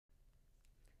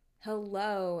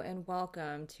Hello and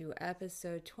welcome to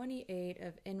episode 28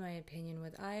 of In My Opinion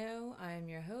with Io. I am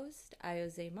your host, Io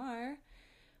Zaymar.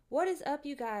 What is up,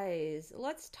 you guys?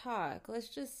 Let's talk. Let's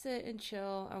just sit and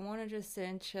chill. I want to just sit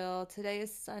and chill. Today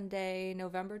is Sunday,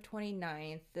 November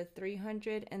 29th, the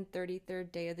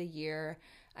 333rd day of the year.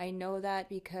 I know that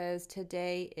because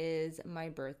today is my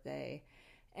birthday.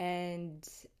 And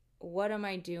what am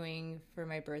I doing for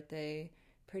my birthday?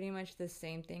 Pretty much the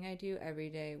same thing I do every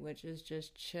day, which is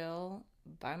just chill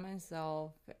by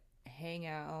myself, hang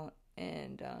out,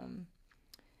 and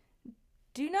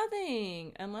do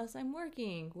nothing unless I'm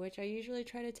working, which I usually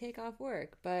try to take off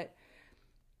work. But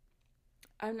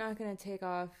I'm not going to take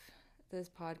off this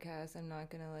podcast. I'm not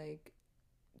going to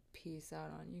peace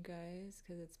out on you guys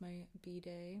because it's my B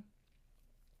day.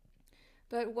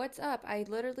 But what's up? I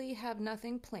literally have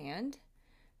nothing planned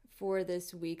for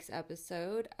this week's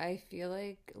episode. I feel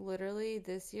like literally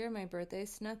this year my birthday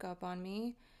snuck up on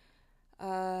me.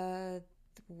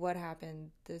 What happened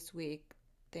this week?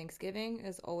 Thanksgiving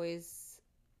is always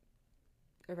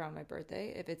around my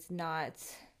birthday. If it's not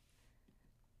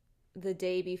the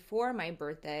day before my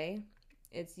birthday,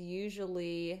 it's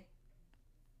usually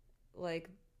like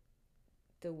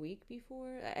the week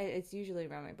before. It's usually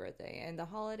around my birthday, and the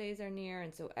holidays are near,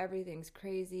 and so everything's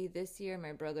crazy. This year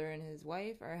my brother and his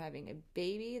wife are having a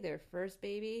baby, their first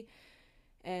baby,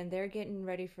 and they're getting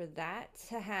ready for that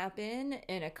to happen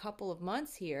in a couple of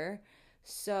months here.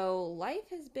 So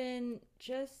life has been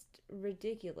just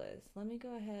ridiculous. Let me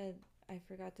go ahead. I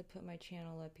forgot to put my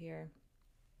channel up here.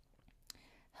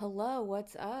 Hello,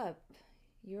 what's up?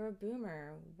 You're a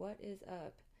boomer. What is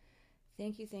up?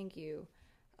 Thank you, thank you.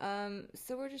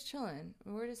 So we're just chilling.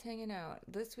 We're just hanging out.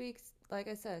 This week's, like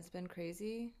I said, it's been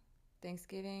crazy.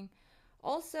 Thanksgiving.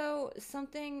 Also,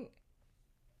 something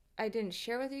I didn't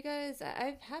share with you guys.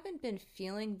 I haven't been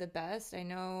feeling the best. I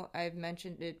know I've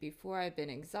mentioned it before. I've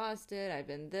been exhausted. I've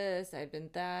been this. I've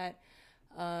been that.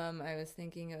 I was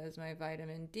thinking it was my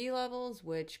vitamin D levels,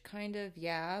 which kind of,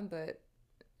 yeah, but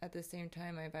at the same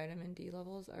time, my vitamin D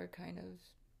levels are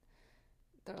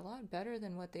they're a lot better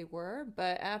than what they were.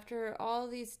 But after all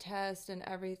these tests and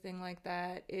everything like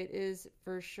that, it is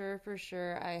for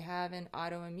sure, I have an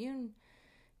autoimmune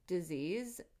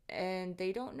disease, and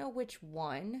they don't know which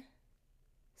one.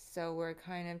 So we're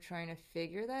kind of trying to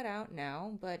figure that out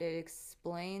now, but it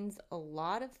explains a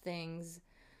lot of things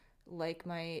like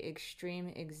my extreme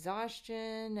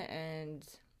exhaustion and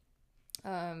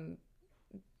um,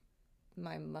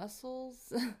 my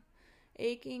muscles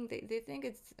aching. They think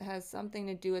it has something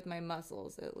to do with my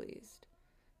muscles, at least.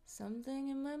 Something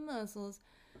in my muscles.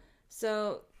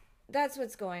 So that's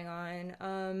what's going on.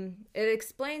 It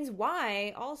explains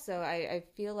why, also, I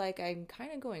feel like I'm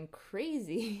kind of going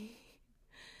crazy.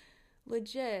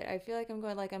 Legit. I feel like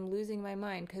I'm losing my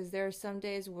mind because there are some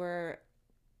days where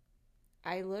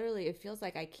it feels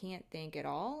like I can't think at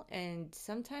all. And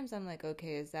sometimes I'm like,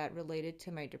 okay, is that related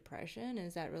to my depression?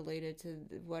 Is that related to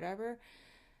whatever?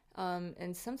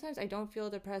 And sometimes I don't feel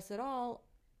depressed at all.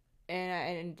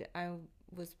 And I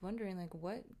was wondering, like,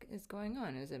 what is going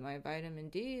on? Is it my vitamin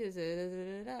D? Is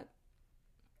it?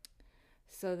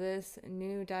 So this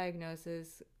new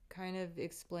diagnosis kind of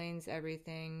explains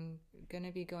everything.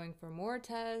 Gonna be going for more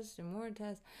tests and more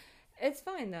tests. It's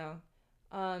fine though.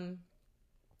 Um,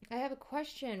 I have a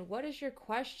question. What is your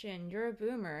question? You're a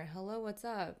boomer. Hello, what's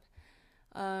up?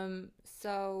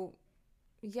 So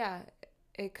yeah,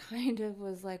 it kind of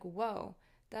was like, whoa,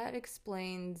 that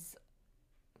explains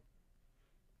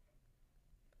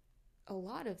a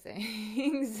lot of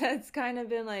things. That's kind of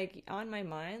been like on my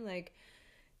mind, like,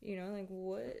 like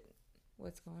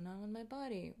what's going on with my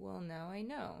body? Well, now I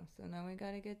know. So now we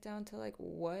got to get down to like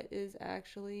what is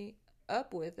actually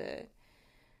up with it.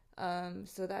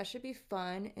 So that should be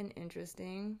fun and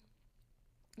interesting.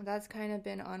 That's kind of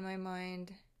been on my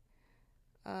mind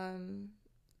um,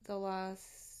 the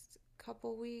last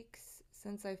couple weeks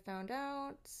since I found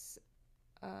out.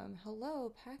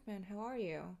 Hello, Pac-Man, how are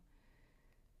you?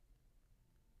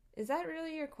 Is that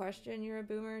really your question? You're a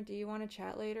boomer. Do you want to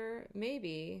chat later?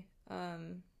 Maybe.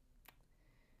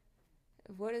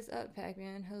 What is up,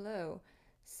 Pac-Man? Hello.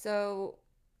 So,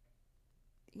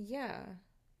 yeah.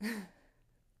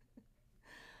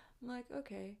 I'm like,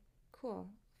 okay, cool.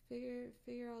 Figure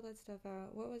all that stuff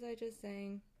out. What was I just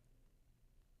saying?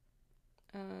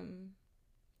 Um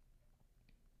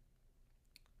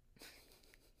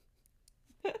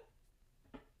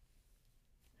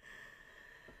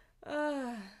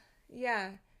uh yeah.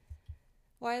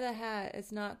 Why the hat?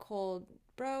 It's not cold.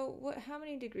 Bro, how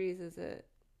many degrees is it?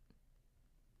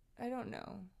 I don't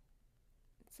know.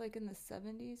 It's like in the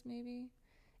 70s maybe.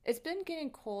 It's been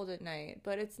getting cold at night,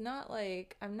 but it's not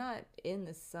like I'm not in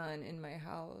the sun in my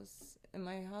house. And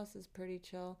my house is pretty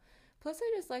chill. Plus,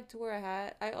 I just like to wear a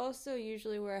hat. I also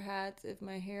usually wear hats if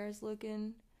my hair is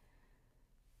looking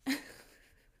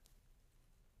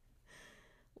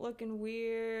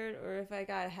weird, or if I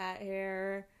got hat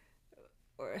hair,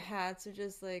 or hats are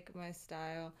just like my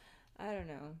style. I don't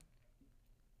know.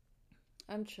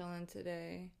 I'm chilling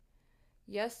today.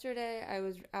 Yesterday, I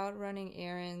was out running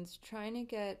errands, trying to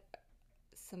get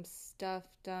some stuff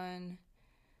done.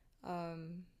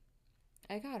 Um,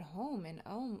 I got home and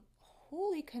oh,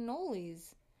 holy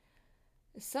cannolis.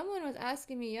 Someone was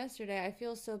asking me yesterday, I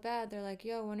feel so bad. They're like,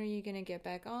 yo, when are you going to get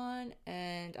back on?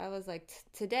 And I was like,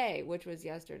 today, which was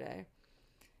yesterday.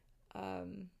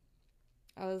 Um,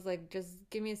 I was like, just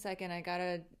give me a second. I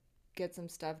gotta get some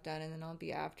stuff done and then I'll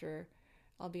be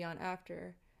on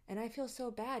after. And I feel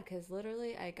so bad because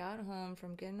literally I got home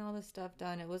from getting all this stuff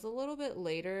done. It was a little bit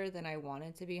later than I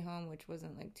wanted to be home, which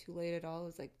wasn't like too late at all. It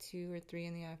was like 2 or 3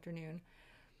 in the afternoon.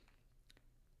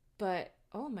 But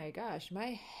oh my gosh,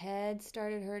 my head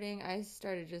started hurting. I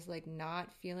started just like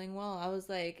not feeling well. I was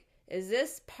like, is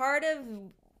this part of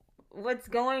what's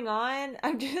going on?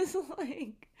 I'm just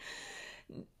like,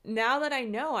 now that I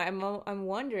know, I'm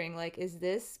wondering like, is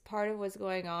this part of what's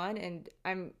going on? And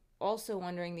I'm also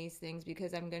wondering these things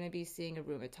because I'm going to be seeing a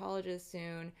rheumatologist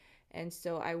soon, and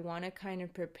so I want to kind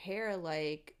of prepare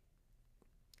like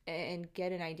and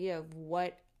get an idea of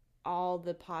what all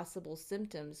the possible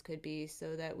symptoms could be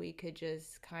so that we could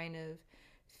just kind of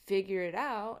figure it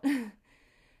out.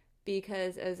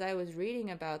 Because as I was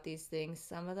reading about these things,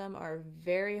 some of them are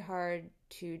very hard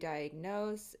to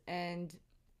diagnose, and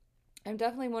I'm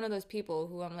definitely one of those people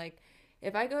who I'm like,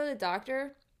 if I go to the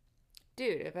doctor,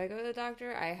 dude, if I go to the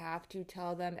doctor, I have to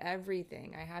tell them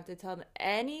everything. I have to tell them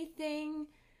anything,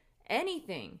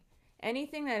 anything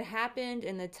that happened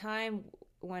in the time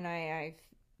when I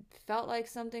felt like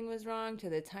something was wrong to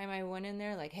the time I went in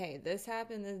there. Like, hey, this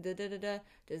happened. This da da da da.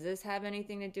 Does this have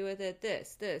anything to do with it?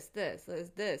 This.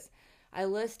 I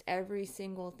list every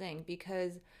single thing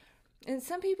because and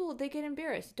some people, they get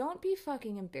embarrassed. Don't be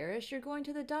fucking embarrassed. You're going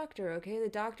to the doctor, okay? The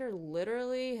doctor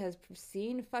literally has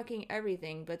seen fucking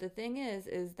everything. But the thing is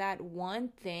that one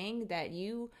thing that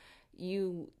you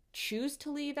choose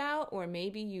to leave out, or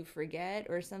maybe you forget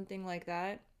or something like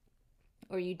that,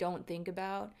 or you don't think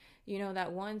about,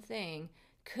 that one thing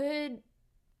could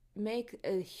make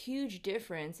a huge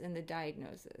difference in the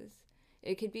diagnosis.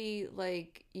 It could be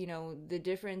like, the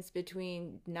difference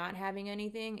between not having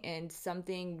anything and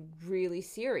something really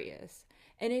serious.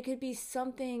 And it could be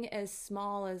something as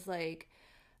small as like,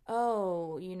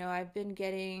 oh, I've been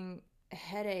getting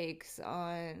headaches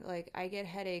like I get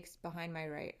headaches behind my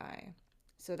right eye.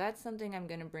 So that's something I'm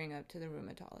going to bring up to the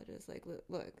rheumatologist. Like,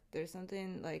 look, there's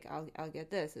something like I'll get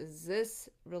this. Is this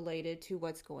related to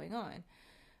what's going on?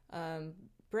 Um,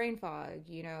 Brain fog,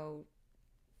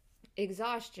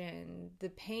 exhaustion, the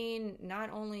pain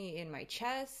not only in my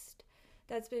chest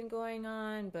that's been going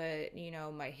on, but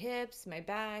my hips, my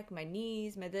back, my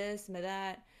knees, my this, my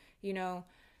that, you know,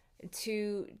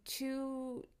 to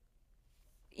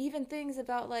even things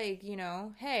about like,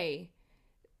 hey,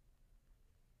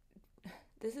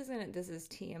 this is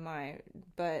TMI,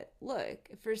 but look,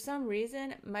 for some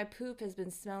reason my poop has been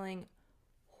smelling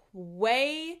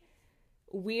way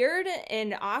weird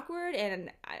and awkward,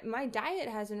 and my diet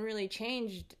hasn't really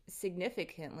changed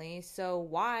significantly. So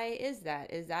why is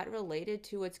that? Is that related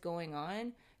to what's going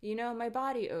on? My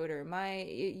body odor,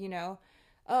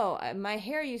 oh, my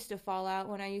hair used to fall out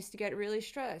when I used to get really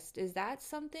stressed. Is that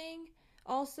something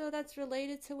also that's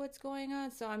related to what's going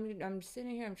on? So I'm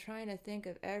sitting here, I'm trying to think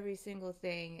of every single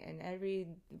thing and every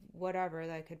whatever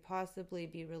that could possibly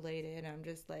be related. I'm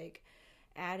just like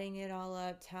adding it all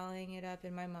up, tallying it up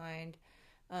in my mind.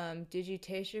 Did you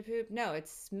taste your poop? No, it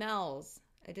smells.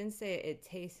 I didn't say it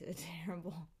tasted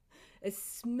terrible. It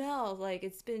smells like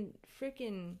it's been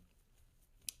freaking.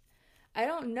 I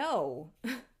don't know.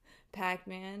 Pac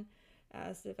Man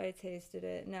asked if I tasted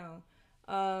it. No.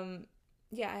 Um,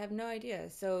 yeah, I have no idea.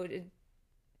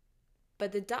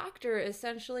 But the doctor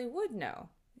essentially would know.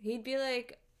 He'd be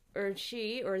like, or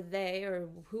she, or they, or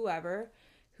whoever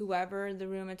the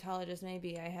rheumatologist may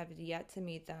be. I have yet to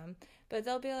meet them. But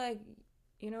they'll be like,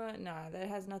 you know what? Nah, that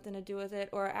has nothing to do with it.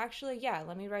 Or actually, yeah,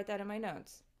 let me write that in my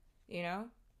notes. You know?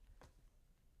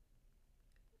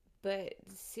 But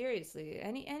seriously,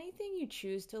 anything you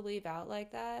choose to leave out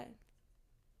like that,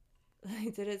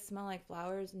 like, did it smell like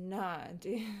flowers? Nah,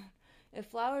 dude. If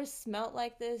flowers smelt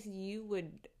like this, you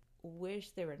would wish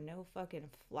there were no fucking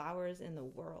flowers in the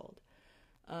world.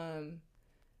 Um,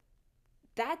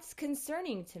 that's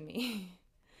concerning to me.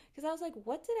 because I was like,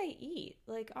 what did I eat?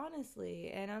 Like,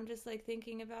 honestly. And I'm just like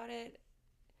thinking about it.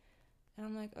 And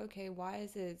I'm like, okay, why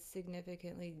is it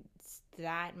significantly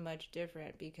that much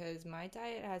different? Because my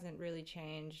diet hasn't really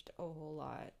changed a whole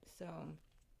lot. So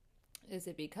is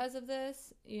it because of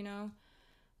this?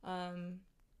 Um,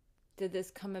 did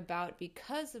this come about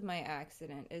because of my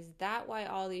accident? Is that why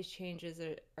all these changes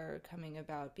are coming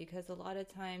about? Because a lot of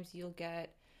times you'll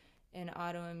get an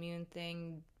autoimmune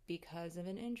thing because of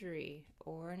an injury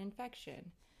or an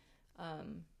infection.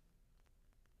 Um,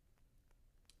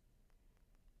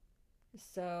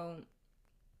 so,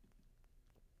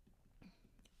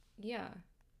 yeah.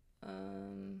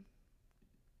 Um,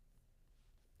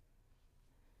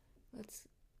 let's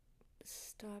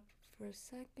stop for a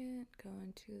second, go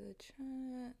into the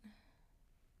chat.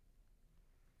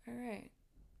 All right.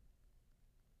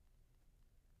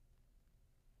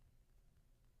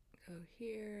 Go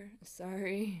here.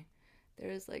 Sorry.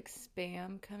 There's like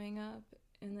spam coming up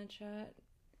in the chat.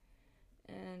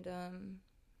 And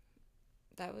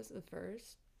that was the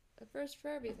first. The first for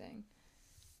everything.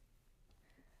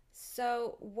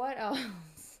 So, what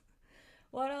else?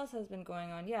 What else has been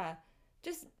going on? Yeah.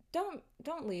 Just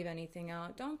don't leave anything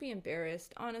out. Don't be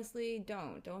embarrassed. Honestly,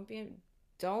 don't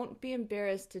be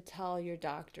embarrassed to tell your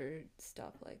doctor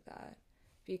stuff like that,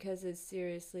 because it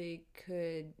seriously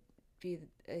could be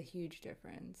a huge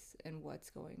difference in what's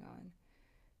going on,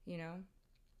 you know?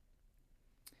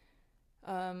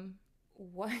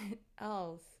 What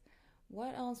else?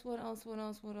 What else? What else? What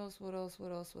else? What else? What else?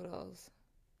 What else? What else?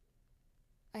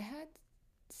 I had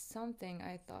something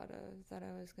I thought of that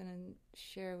I was gonna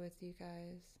share with you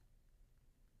guys.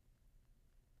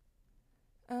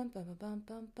 Bum, bum, bum,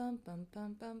 bum, bum,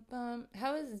 bum, bum, bum.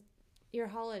 How was your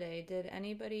holiday? Did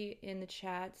anybody in the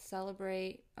chat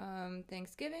celebrate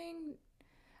Thanksgiving?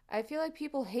 I feel like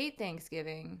people hate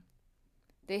Thanksgiving.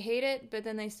 They hate it, but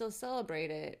then they still celebrate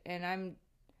it, and I'm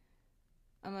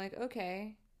like,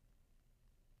 okay,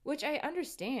 which I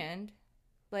understand.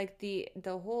 Like the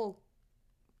whole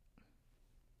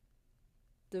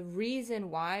the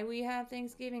reason why we have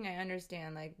Thanksgiving, I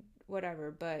understand, like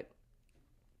whatever, but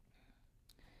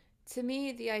to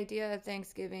me the idea of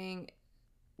Thanksgiving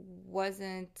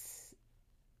wasn't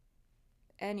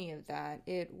any of that.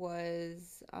 It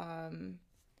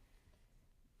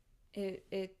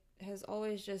has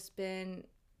always just been,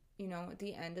 at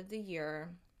the end of the year,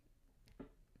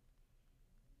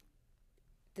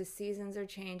 the seasons are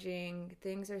changing,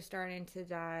 things are starting to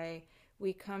die.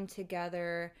 We come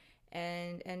together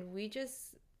and we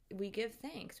give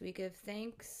thanks. We give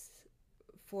thanks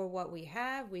for what we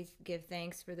have. We give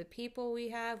thanks for the people we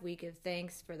have. We give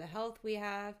thanks for the health we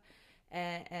have.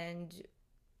 And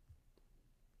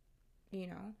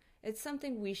it's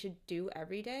something we should do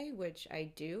every day, which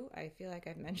I do. I feel like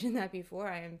I've mentioned that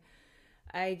before.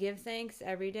 I give thanks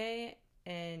every day,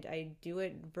 and I do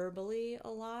it verbally a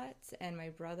lot, and my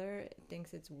brother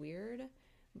thinks it's weird,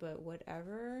 but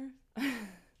whatever.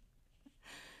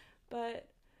 But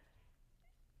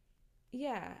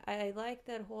yeah, I like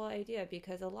that whole idea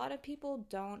because a lot of people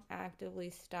don't actively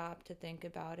stop to think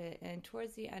about it, and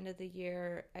towards the end of the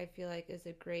year, I feel like is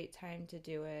a great time to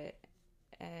do it.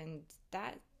 And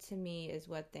that to me is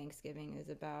what Thanksgiving is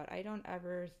about. I don't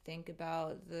ever think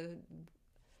about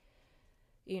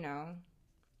you know,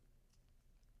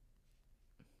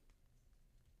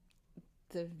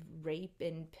 the rape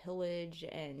and pillage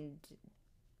and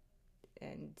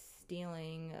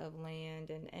stealing of land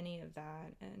and any of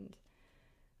that. And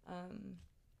um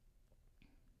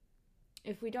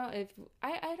if we don't if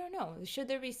I don't know, should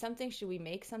there be something, should we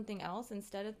make something else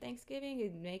instead of Thanksgiving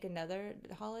and make another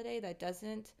holiday that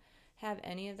doesn't have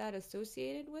any of that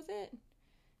associated with it?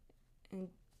 And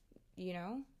you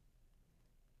know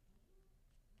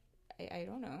I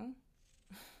don't know.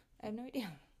 I have no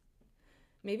idea.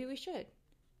 Maybe we should.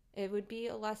 It would be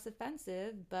less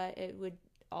offensive, but it would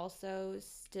also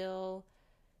still,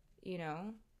 you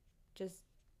know, just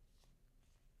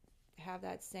have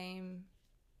that same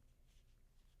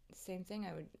thing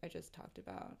I just talked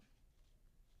about.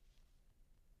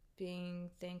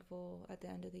 Being thankful at the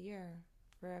end of the year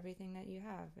for everything that you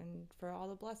have and for all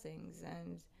the blessings.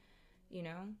 And you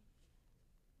know,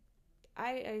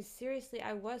 I seriously,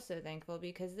 I was so thankful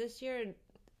because this year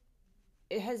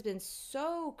it has been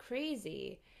so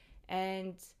crazy,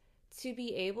 and to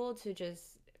be able to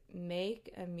just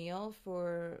make a meal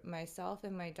for myself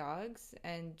and my dogs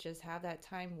and just have that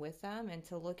time with them, and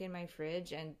to look in my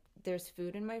fridge and there's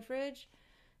food in my fridge.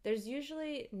 There's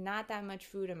usually not that much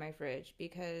food in my fridge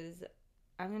because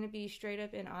I'm going to be straight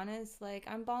up and honest, like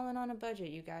I'm balling on a budget,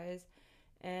 you guys.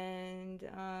 And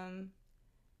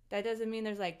that doesn't mean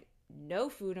there's like no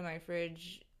food in my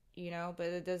fridge but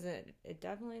it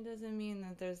definitely doesn't mean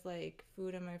that there's like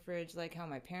food in my fridge, like how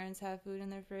my parents have food in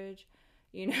their fridge,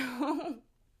 you know?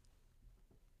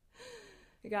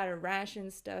 You gotta ration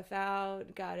stuff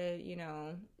out, gotta,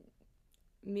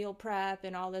 meal prep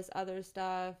and all this other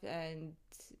stuff and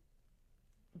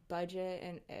budget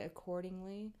and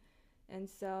accordingly. And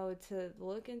so to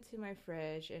look into my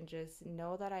fridge and just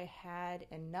know that I had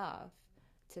enough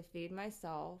to feed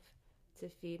myself, to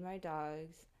feed my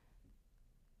dogs,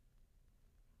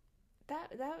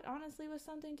 that honestly was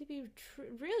something to be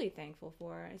really thankful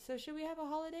for. So should we have a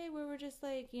holiday where we're just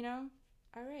like,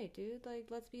 all right, dude, like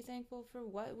let's be thankful for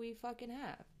what we fucking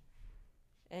have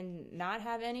and not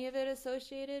have any of it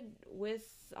associated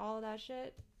with all of that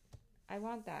shit. I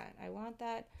want that. I want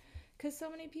that because so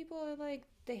many people are like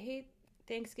they hate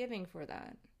Thanksgiving for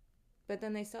that. But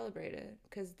then they celebrate it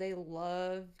because they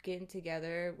love getting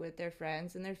together with their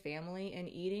friends and their family and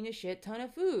eating a shit ton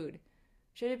of food.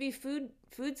 Should it be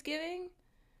Foodsgiving?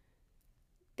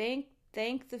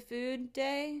 Thank the food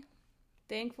day?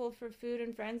 Thankful for food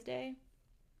and friends day?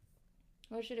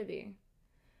 What should it be?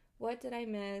 What did I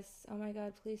miss? Oh my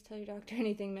god, please tell your doctor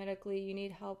anything medically you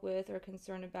need help with or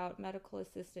concern about. Medical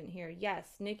assistant here. Yes,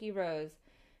 Nikki Rose.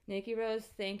 Nikki Rose,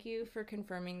 thank you for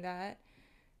confirming that.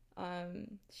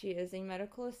 She is a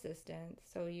medical assistant,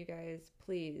 so you guys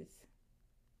please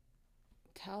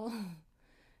tell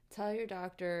your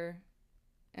doctor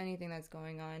anything that's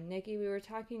going on. Nikki, we were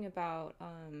talking about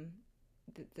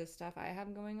the stuff I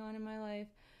have going on in my life.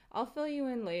 I'll fill you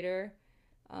in later.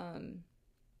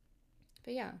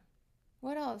 But yeah,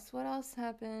 what else? What else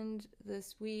happened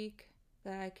this week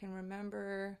that I can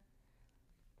remember?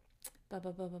 I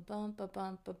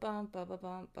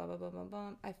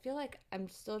feel like I'm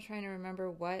still trying to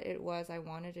remember what it was I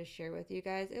wanted to share with you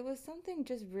guys. It was something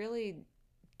just really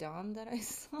dumb that I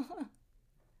saw.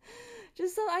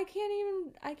 Just so I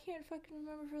can't fucking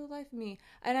remember for the life of me.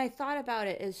 And I thought about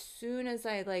it as soon as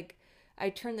I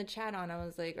turned the chat on, I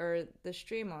was like, or the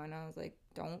stream on, I was like,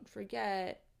 don't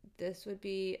forget, this would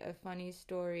be a funny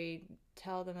story.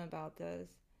 Tell them about this.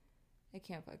 I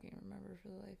can't fucking remember for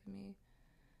the life of me.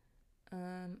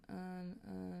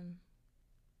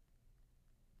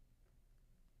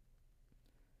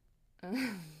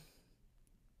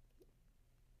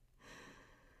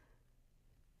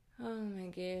 Oh my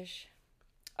gosh.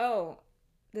 Oh,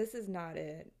 this is not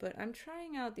it, but I'm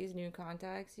trying out these new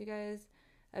contacts, you guys.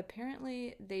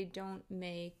 Apparently, they don't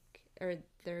make, or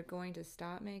they're going to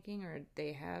stop making, or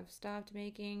they have stopped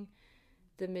making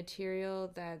the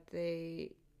material that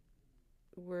they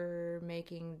were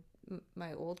making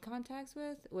my old contacts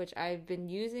with, which I've been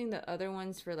using the other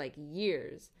ones for like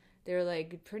years. They're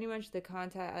like pretty much the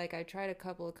contact, like I tried a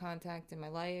couple of contacts in my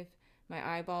life.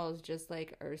 My eyeballs just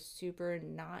like are super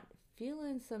not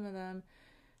feeling some of them.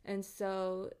 And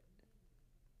so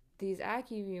these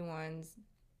AccuView ones,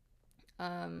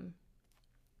 I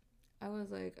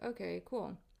was like, okay,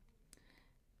 cool.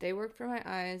 They work for my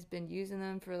eyes, been using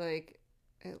them for like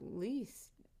at least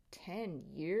 10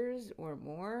 years or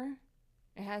more.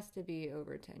 It has to be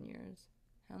over 10 years.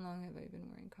 How long have I been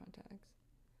wearing contacts?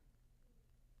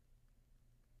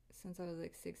 Since I was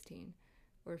like 16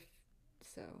 or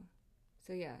so.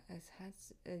 So yeah,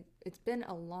 it's been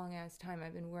a long ass time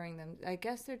I've been wearing them. I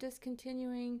guess they're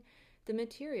discontinuing the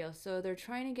material. So they're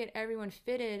trying to get everyone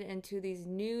fitted into these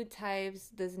new types,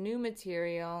 this new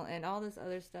material and all this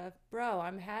other stuff. Bro,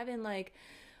 I'm having like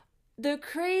the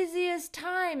craziest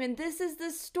time and this is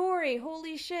the story.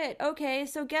 Holy shit. Okay,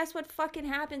 so guess what fucking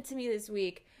happened to me this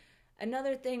week?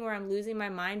 Another thing where I'm losing my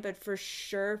mind, but for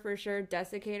sure,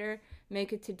 Desiccator,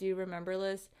 make it to do remember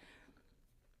list.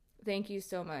 Thank you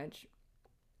so much.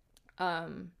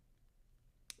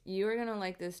 You are gonna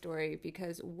like this story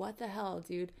because what the hell,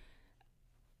 dude?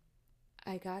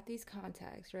 I got these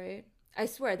contacts, right? I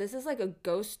swear, this is like a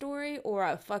ghost story or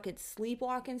a fucking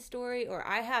sleepwalking story, or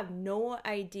I have no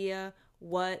idea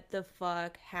what the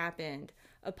fuck happened.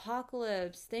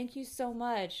 Apocalypse, thank you so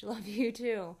much. Love you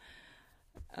too.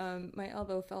 My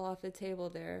elbow fell off the table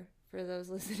there for those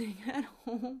listening at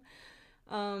home.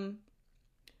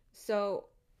 So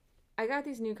I got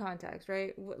these new contacts,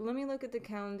 right? Let me look at the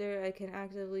calendar. I can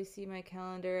actively see my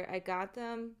calendar. I got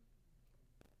them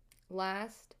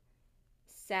last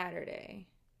Saturday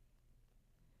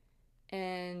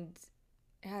and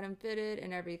had them fitted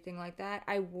and everything like that.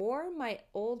 I wore my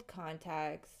old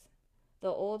contacts, the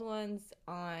old ones,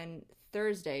 on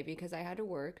Thursday because I had to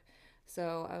work.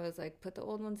 So I was like, put the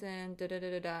old ones in,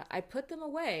 I put them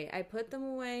away. I put them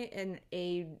away in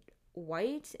a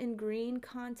white and green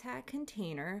contact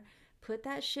container, put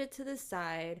that shit to the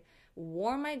side,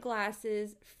 wore my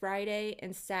glasses Friday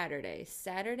and Saturday.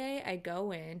 Saturday, I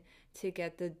go in to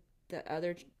get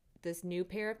this new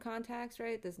pair of contacts,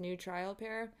 right? This new trial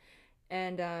pair.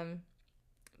 And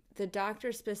the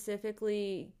doctor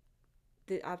specifically,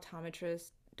 the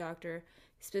optometrist doctor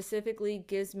specifically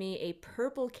gives me a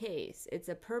purple case. It's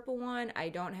a purple one. I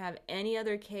don't have any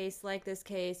other case like this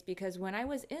case because when I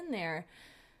was in there,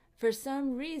 for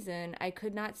some reason, I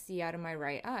could not see out of my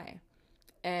right eye.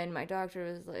 And my doctor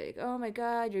was like, oh my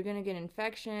God, you're going to get an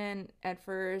infection at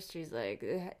first. She's like,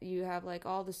 you have like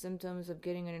all the symptoms of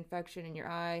getting an infection in your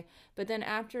eye. But then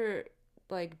after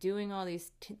like doing all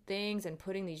these things and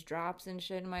putting these drops and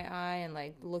shit in my eye and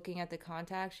like looking at the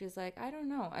contact, she's like, I don't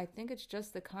know. I think it's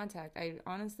just the contact. I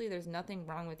honestly, there's nothing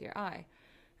wrong with your eye.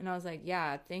 And I was like,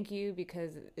 yeah, thank you,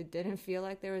 because it didn't feel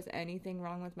like there was anything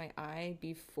wrong with my eye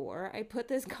before I put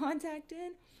this contact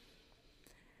in.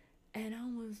 And I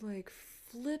was like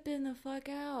flipping the fuck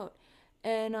out.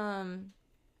 And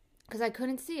because I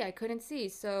couldn't see.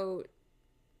 So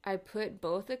I put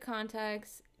both the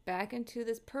contacts back into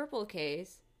this purple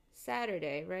case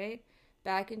Saturday, right?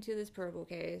 Back into this purple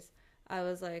case. I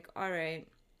was like, all right,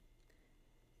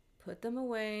 put them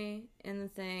away in the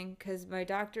thing, because my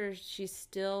doctor, she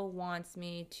still wants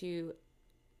me to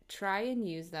try and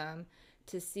use them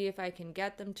to see if I can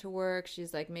get them to work.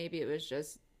 She's like, maybe it was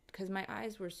just because my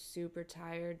eyes were super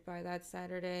tired by that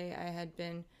Saturday. I had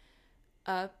been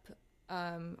up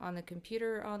on the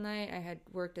computer all night. I had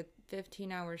worked a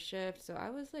 15-hour shift, so I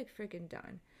was like freaking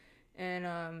done.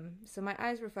 And so my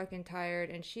eyes were fucking tired,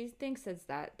 and she thinks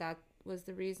that was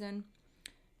the reason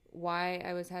why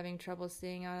I was having trouble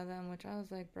seeing out of them, which I was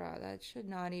like, bro, that should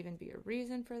not even be a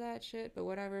reason for that shit, but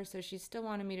whatever. So she still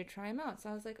wanted me to try them out. So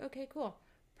I was like, okay, cool.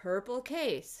 Purple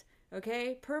case.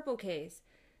 Okay, purple case.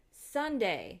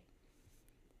 Sunday.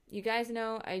 You guys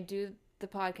know I do the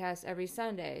podcast every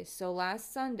Sunday. So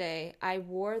last Sunday, I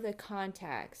wore the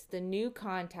contacts, the new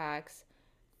contacts,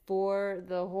 for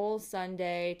the whole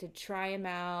Sunday to try them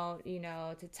out, you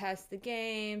know, to test the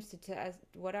games, to test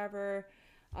whatever.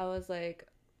 I was like,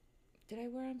 did I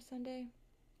wear them Sunday?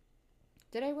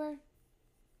 Did I wear?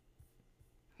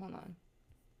 Hold on.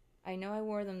 I know I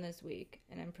wore them this week,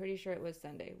 and I'm pretty sure it was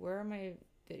Sunday. Where are my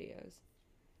videos?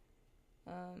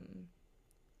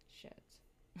 Shit.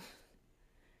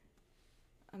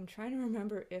 I'm trying to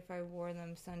remember if I wore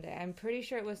them Sunday. I'm pretty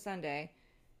sure it was Sunday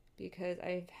because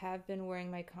I have been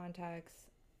wearing my contacts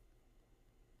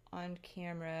on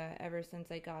camera ever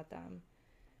since I got them.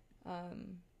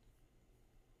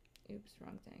 Oops,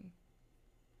 wrong thing.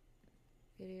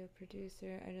 Video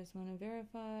producer, I just want to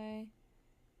verify.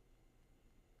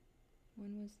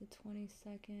 When was the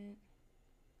 22nd?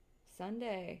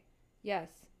 Sunday. Yes,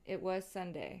 it was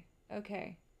Sunday.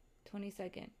 Okay,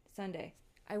 22nd, Sunday.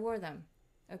 I wore them.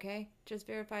 Okay, just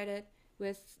verified it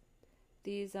with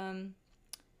these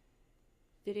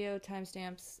video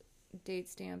timestamps, date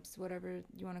stamps, whatever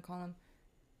you want to call them.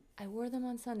 I wore them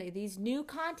on Sunday. These new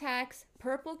contacts,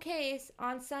 purple case,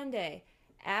 on Sunday.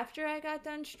 After I got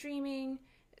done streaming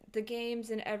the games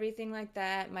and everything like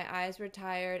that, my eyes were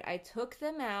tired. I took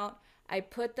them out. I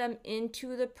put them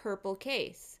into the purple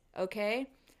case. Okay?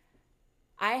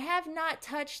 I have not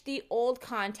touched the old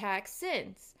contacts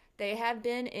since. They have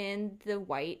been in the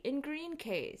white and green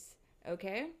case.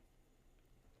 Okay?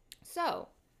 So,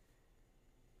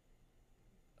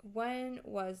 when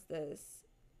was this?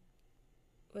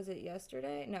 Was it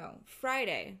yesterday? No,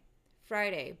 Friday.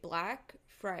 Friday. Black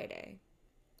Friday.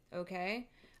 Okay?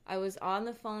 I was on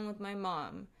the phone with my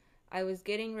mom. I was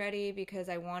getting ready because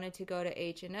I wanted to go to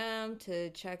H&M to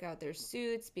check out their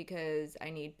suits because I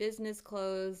need business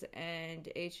clothes, and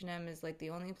H&M is like the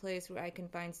only place where I can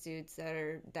find suits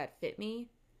that fit me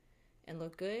and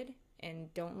look good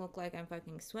and don't look like I'm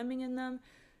fucking swimming in them.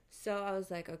 So I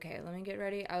was like, okay, let me get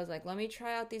ready. I was like, let me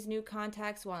try out these new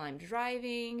contacts while I'm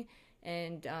driving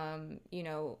and, you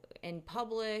know, in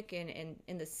public and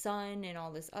in the sun and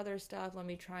all this other stuff. Let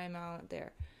me try them out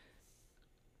there.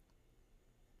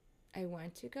 I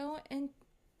went to go and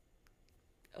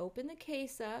open the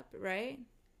case up, right?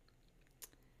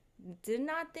 Did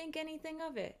not think anything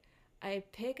of it. I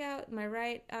pick out my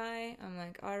right eye. I'm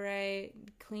like, all right,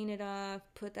 clean it off,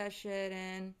 put that shit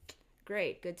in.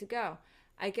 Great, good to go.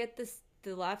 I get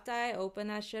the left eye, open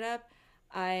that shit up.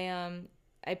 I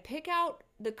pick out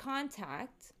the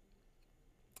contact,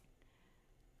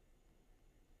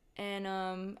 and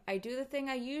I do the thing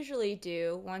I usually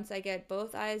do. Once I get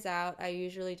both eyes out, I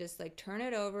usually just like turn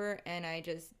it over and I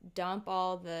just dump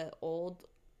all the old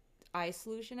eye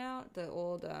solution out, the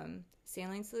old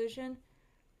saline solution.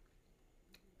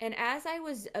 And as I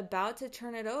was about to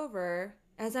turn it over,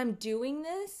 as I'm doing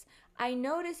this, I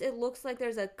noticed it looks like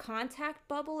there's a contact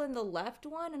bubble in the left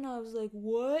one, and I was like,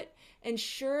 what? And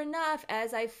sure enough,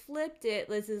 as I flipped it,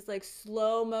 this is like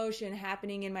slow motion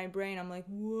happening in my brain. I'm like,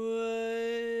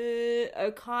 what?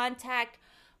 A contact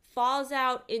falls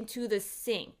out into the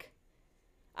sink.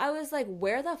 I was like,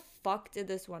 where the fuck did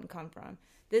this one come from?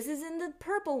 This is in the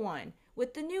purple one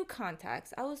with the new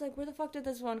contacts. I was like, where the fuck did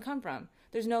this one come from?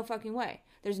 There's no fucking way.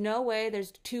 There's no way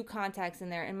there's 2 contacts in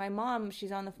there. And my mom,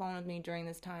 she's on the phone with me during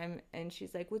this time, and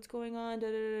she's like, what's going on? Da,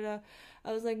 da, da, da.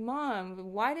 I was like,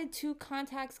 Mom, why did 2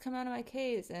 contacts come out of my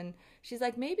case? And she's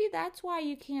like, maybe that's why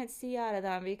you can't see out of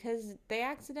them, because they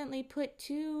accidentally put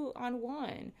 2 on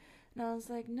one. And I was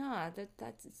like, nah,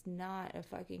 that's not a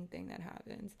fucking thing that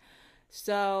happens.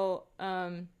 So,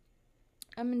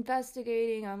 I'm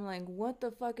investigating. I'm like, what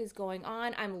the fuck is going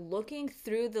on? I'm looking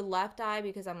through the left eye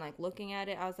because I'm like looking at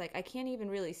it. I was like, I can't even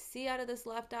really see out of this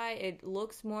left eye. It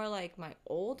looks more like my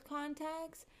old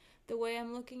contacts the way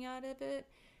I'm looking out of it.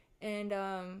 And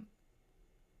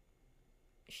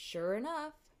sure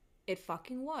enough, it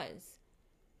fucking was.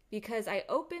 Because I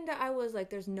opened it, I was like,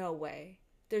 there's no way.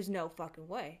 There's no fucking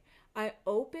way. I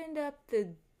opened up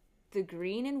the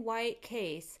green and white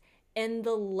case, and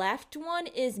the left one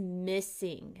is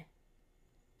missing.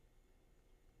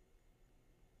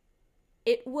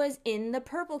 It was in the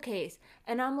purple case.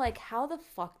 And I'm like, how the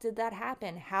fuck did that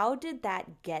happen? How did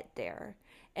that get there?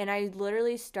 And I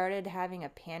literally started having a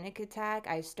panic attack.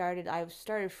 I started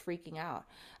freaking out.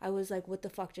 I was like, what the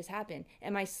fuck just happened?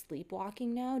 Am I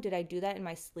sleepwalking now? Did I do that in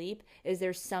my sleep? Is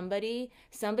there somebody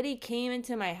came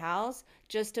into my house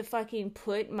just to fucking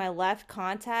put my left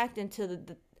contact into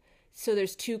the so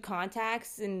there's 2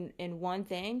 contacts in one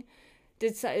thing?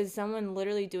 Is someone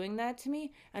literally doing that to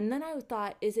me? And then I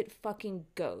thought, is it fucking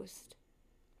Ghost?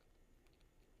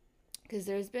 Because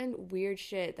there's been weird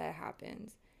shit that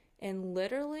happens. And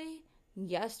literally,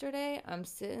 yesterday, I'm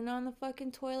sitting on the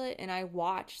fucking toilet and I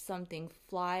watched something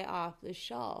fly off the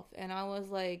shelf. And I was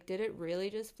like, did it really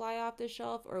just fly off the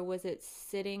shelf? Or was it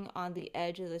sitting on the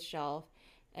edge of the shelf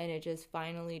and it just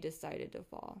finally decided to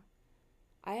fall?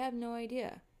 I have no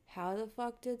idea. How the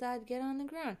fuck did that get on the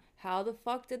ground? How the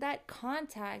fuck did that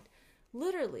contact,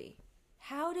 literally,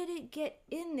 how did it get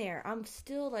in there? I'm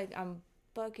still like,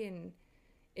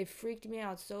 it freaked me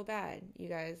out so bad, you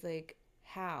guys. Like,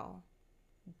 how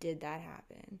did that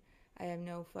happen? I have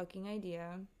no fucking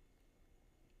idea.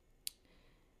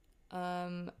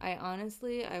 I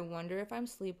wonder if I'm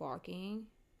sleepwalking.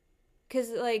 Because,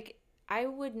 like, I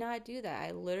would not do that.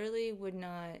 I literally would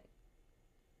not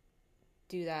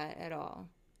do that at all.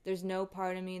 There's no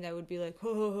part of me that would be like,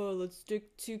 ho, let's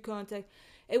stick 2 contacts.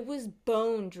 It was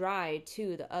bone dry,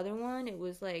 too. The other one, it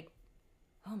was like,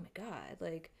 oh my God,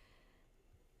 like,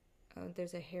 oh,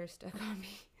 there's a hair stuck on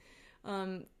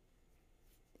me.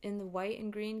 In the white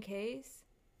and green case,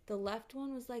 the left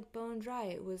one was like bone dry.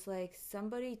 It was like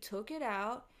somebody took it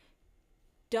out,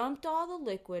 dumped all the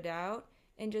liquid out,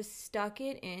 and just stuck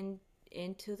it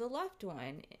into the left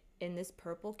one in this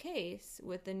purple case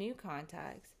with the new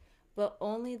contacts. But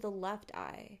only the left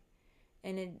eye.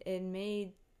 And it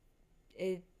made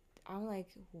it, I'm like,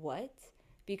 what?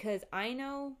 Because I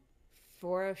know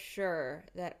for sure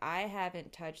that I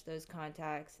haven't touched those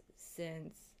contacts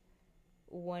since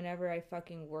whenever I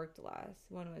fucking worked last.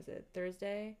 When was it?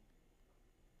 Thursday?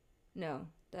 No,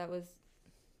 that was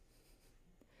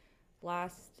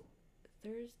last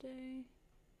Thursday?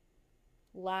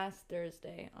 Last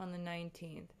Thursday on the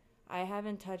 19th. I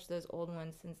haven't touched those old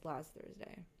ones since last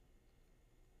Thursday.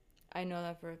 I know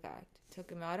that for a fact. Took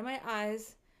them out of my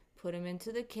eyes, put them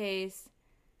into the case,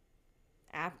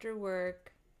 after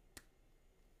work.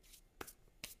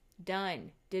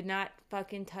 Done. Did not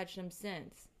fucking touch them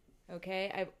since.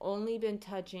 Okay? I've only been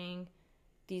touching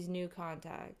these new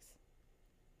contacts.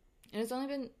 And it's only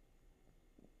been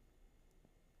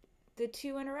the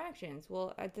 2 interactions.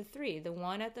 Well, at the 3. The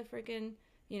one at the freaking,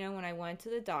 when I went to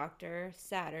the doctor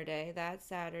that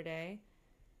Saturday.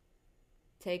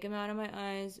 Take them out of my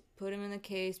eyes, put them in the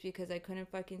case because I couldn't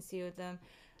fucking see with them.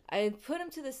 I put them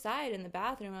to the side in the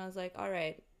bathroom. I was like, all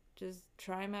right, just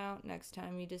try them out next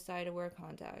time you decide to wear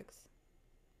contacts.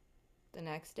 The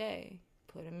next day,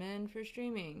 put them in for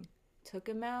streaming. Took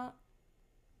them out.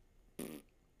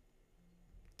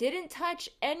 Didn't touch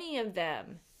any of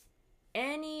them.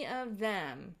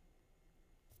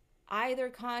 Either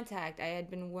contact. I had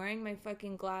been wearing my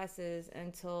fucking glasses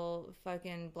until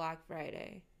fucking Black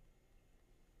Friday.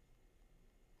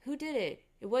 Who did it?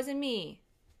 It wasn't me.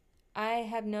 I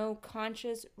have no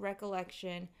conscious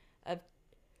recollection of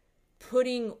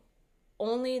putting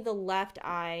only the left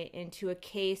eye into a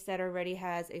case that already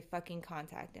has a fucking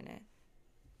contact in it.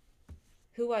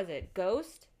 Who was it?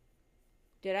 Ghost?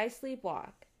 Did I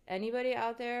sleepwalk? Anybody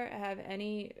out there have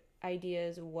any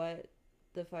ideas what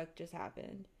the fuck just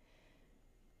happened?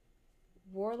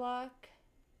 Warlock,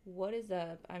 what is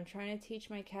up? I'm trying to teach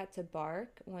my cat to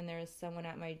bark when there is someone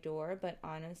at my door, but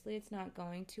honestly, it's not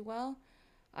going too well.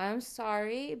 I'm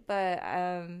sorry, but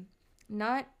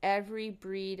not every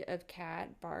breed of cat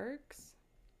barks.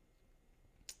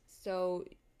 So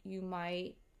you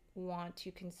might want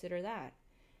to consider that.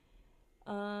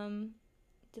 Um,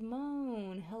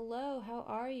 Damone, hello, how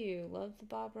are you? Love the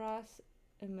Bob Ross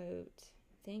emote.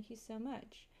 Thank you so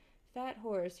much. Fat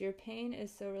Horse, your pain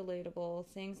is so relatable.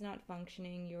 Things not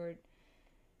functioning,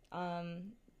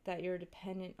 that you're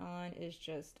dependent on is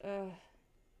just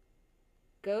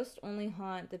ghosts only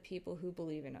haunt the people who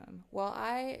believe in them. Well,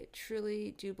 I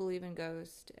truly do believe in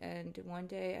ghosts, and one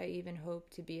day I even hope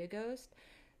to be a ghost.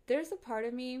 There's a part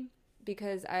of me,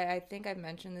 because I think I've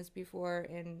mentioned this before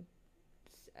in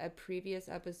a previous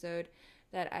episode,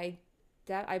 that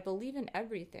I believe in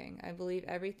everything. I believe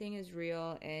everything is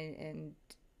real, and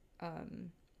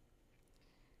um,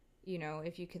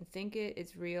 if you can think it,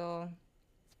 it's real.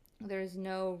 There's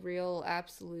no real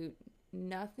absolute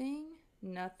nothing.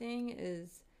 Nothing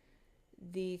is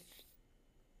the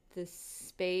the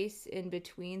space in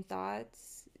between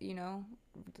thoughts,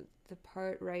 the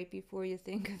part right before you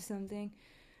think of something.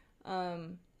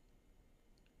 Um,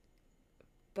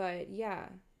 but yeah,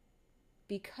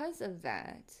 because of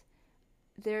that,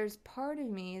 there's part of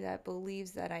me that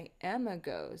believes that I am a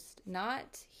ghost,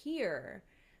 not here,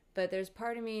 but there's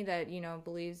part of me that,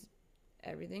 believes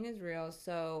everything is real.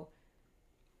 So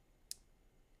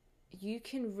you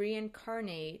can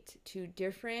reincarnate to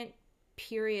different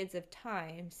periods of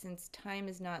time, since time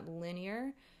is not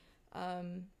linear.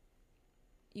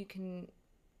 You can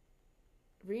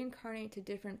reincarnate to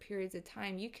different periods of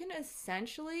time. You can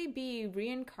essentially be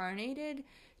reincarnated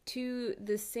to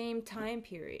the same time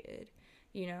period,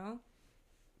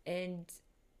 and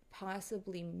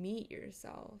possibly meet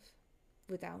yourself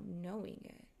without knowing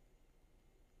it.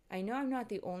 I know I'm not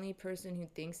the only person who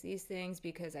thinks these things,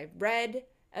 because I've read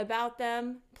about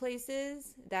them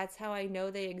places. That's how I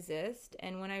know they exist.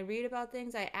 And when I read about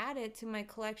things, I add it to my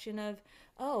collection of,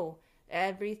 oh,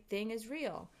 everything is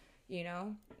real,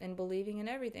 and believing in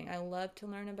everything. I love to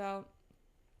learn about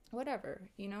whatever,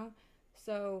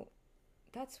 So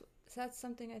that's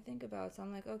something I think about. So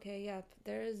I'm like, okay, yeah,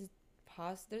 there's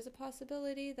a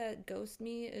possibility that ghost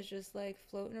me is just like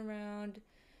floating around,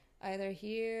 either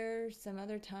here, some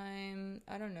other time,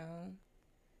 I don't know,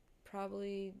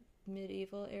 probably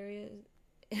medieval areas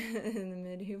in the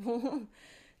medieval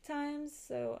times,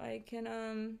 so I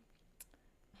can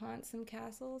haunt some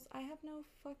castles. I have no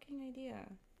fucking idea.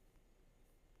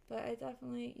 But I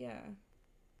definitely, yeah.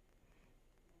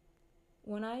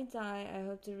 When I die, I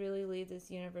hope to really leave this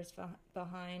universe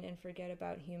behind and forget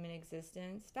about human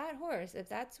existence. Fat Horse, if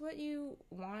that's what you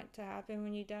want to happen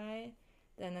when you die,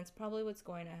 then that's probably what's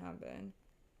going to happen.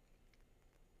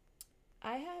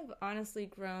 I have honestly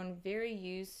grown very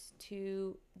used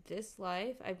to this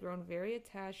life. I've grown very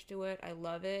attached to it. I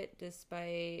love it in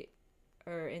spite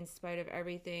of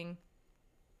everything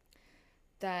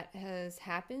that has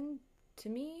happened to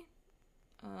me,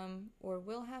 or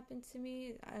will happen to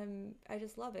me. I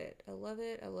just love it. I love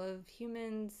it. I love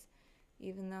humans,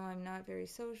 even though I'm not very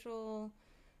social.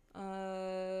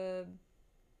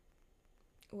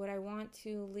 Would I want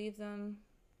to leave them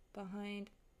behind?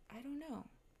 I don't know.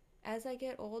 As I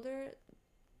get older,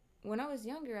 when I was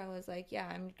younger, I was like, yeah,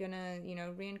 I'm gonna,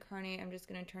 reincarnate. I'm just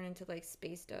gonna turn into like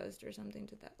space dust or something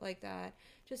like that,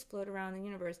 just float around the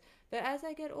universe. But as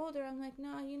I get older, I'm like,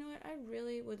 no, you know what? I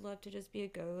really would love to just be a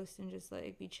ghost and just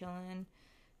like be chilling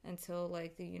until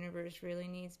like the universe really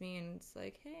needs me, and it's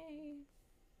like, hey,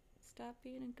 stop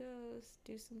being a ghost,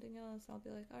 do something else. I'll be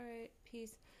like, all right,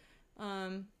 peace.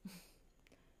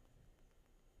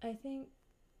 I think,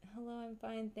 hello, I'm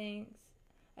fine, thanks.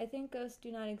 I think ghosts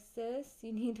do not exist.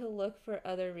 You need to look for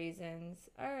other reasons.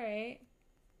 All right.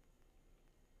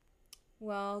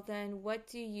 Well, then what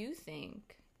do you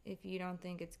think if you don't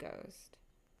think it's ghost?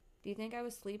 Do you think I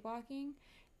was sleepwalking?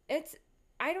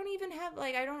 I don't even have,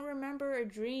 I don't remember a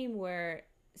dream where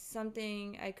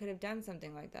I could have done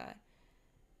something like that.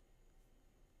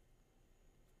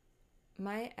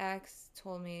 My ex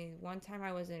told me one time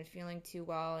I wasn't feeling too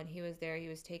well, and he was there, he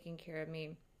was taking care of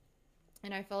me,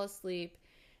 and I fell asleep.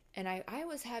 And I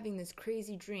was having this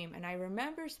crazy dream. And I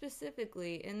remember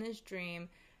specifically in this dream,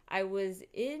 I was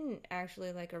in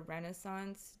actually like a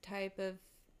Renaissance type of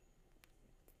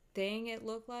thing, it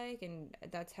looked like. And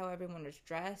that's how everyone was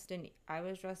dressed. And I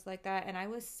was dressed like that. And I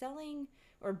was selling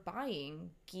or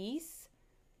buying geese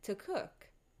to cook.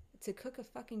 to cook a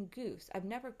fucking goose. I've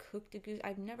never cooked a goose.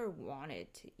 I've never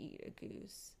wanted to eat a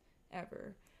goose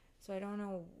ever. So I don't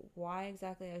know why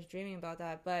exactly I was dreaming about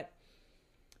that, but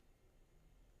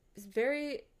it's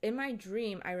very, in my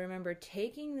dream, I remember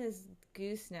taking this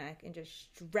gooseneck and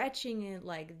just stretching it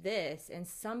like this, and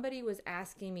somebody was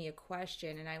asking me a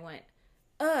question, and I went,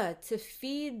 to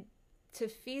feed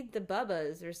the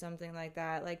bubbas or something like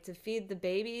that, like to feed the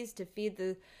babies, to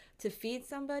feed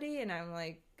somebody. And I'm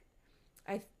like,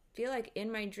 I feel like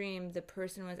in my dream the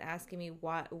person was asking me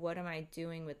what am I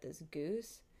doing with this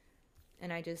goose,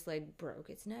 and I just like broke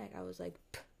its neck. I was like,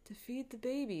 to feed the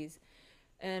babies.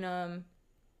 And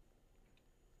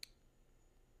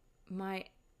my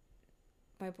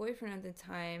boyfriend at the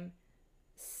time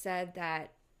said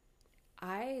that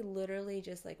I literally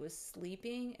just like was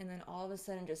sleeping, and then all of a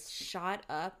sudden just shot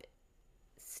up,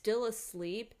 still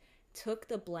asleep, took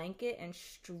the blanket and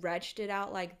stretched it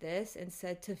out like this and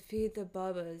said to feed the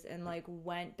bubbas, and like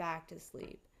went back to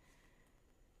sleep.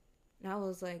 And I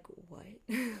was like, what?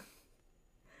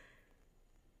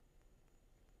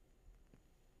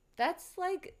 That's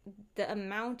like the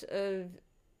amount of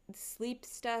sleep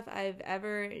stuff I've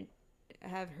ever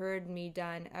have heard me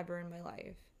done ever in my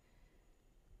life.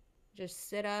 Just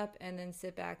sit up and then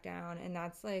sit back down. And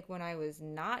that's like when I was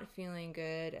not feeling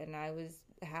good and I was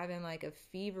having like a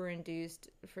fever induced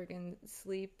freaking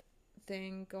sleep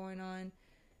thing going on.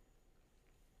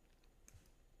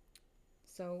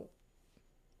 So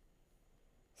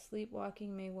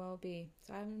sleepwalking may well be.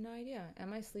 So I have no idea.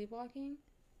 Am I sleepwalking?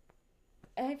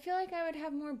 And I feel like I would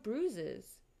have more bruises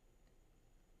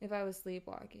if I was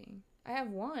sleepwalking. I have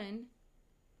one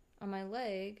on my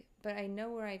leg, but I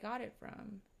know where I got it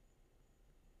from.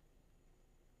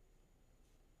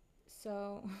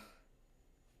 So,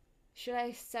 should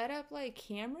I set up like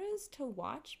cameras to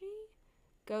watch me?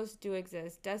 Ghosts do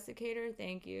exist. Desiccator,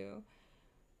 thank you.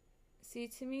 See,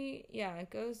 to me, yeah,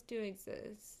 ghosts do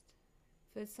exist.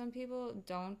 But some people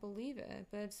don't believe it.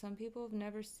 But some people have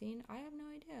never seen, I have no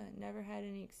idea. Never had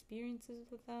any experiences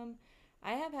with them.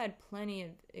 I have had plenty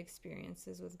of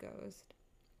experiences with ghosts.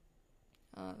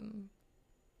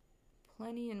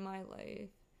 Plenty in my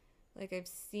life. Like I've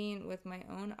seen with my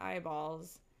own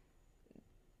eyeballs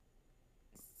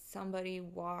somebody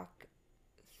walk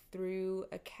through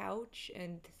a couch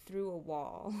and through a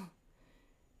wall.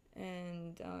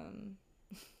 And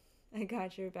I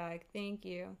got your back. Thank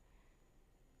you.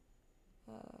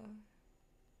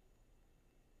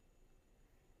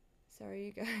 Sorry,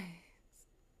 you guys.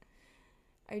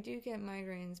 I do get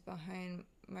migraines behind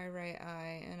my right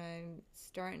eye, and I'm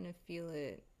starting to feel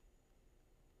it.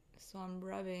 So I'm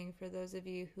rubbing, for those of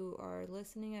you who are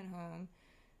listening at home,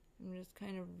 I'm just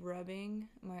kind of rubbing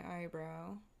my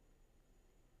eyebrow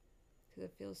because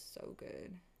it feels so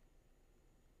good.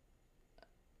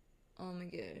 Oh my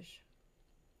gosh.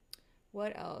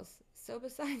 What else? So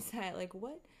besides that, like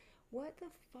what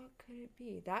the fuck could it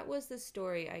be? That was the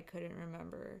story I couldn't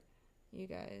remember. You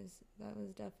guys, that was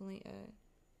definitely it.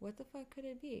 What the fuck could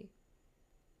it be?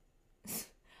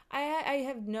 I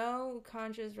have no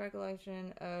conscious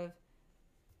recollection of,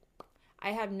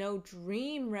 I have no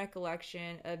dream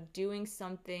recollection of doing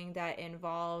something that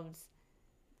involves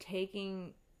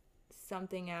taking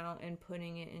something out and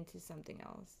putting it into something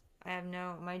else. I have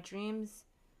no, my dreams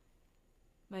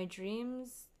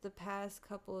the past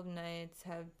couple of nights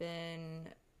have been,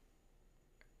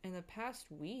 in the past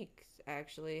weeks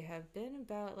actually, have been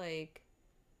about like,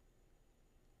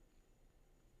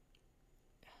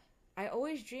 I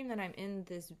always dream that I'm in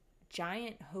this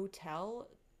giant hotel,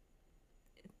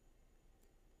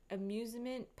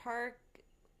 amusement park,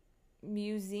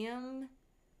 museum,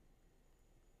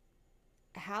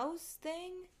 house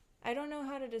thing. I don't know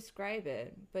how to describe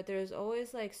it, but there's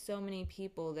always like so many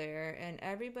people there, and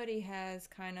everybody has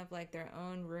kind of like their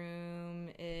own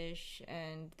room-ish,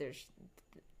 and there's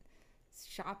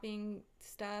shopping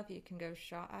stuff. You can go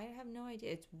shop. I have no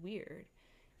idea. It's weird.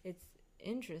 It's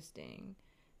interesting.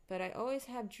 But I always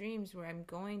have dreams where I'm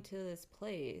going to this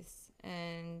place,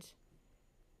 and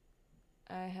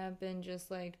I have been just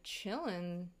like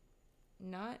chilling,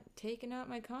 not taking out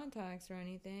my contacts or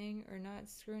anything, or not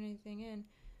screwing anything in.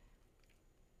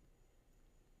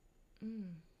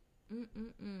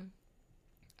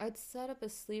 I'd set up a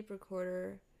sleep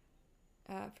recorder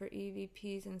for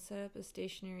EVPs and set up a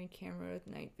stationary camera with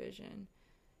night vision.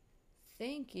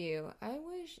 Thank you. I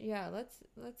wish, yeah, let's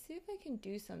see if I can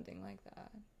do something like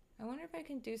that. I wonder if I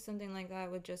can do something like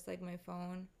that with just like my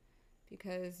phone,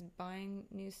 because buying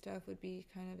new stuff would be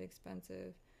kind of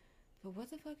expensive. But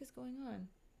what the fuck is going on?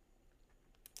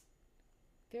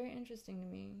 Very interesting to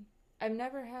me. I've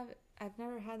never had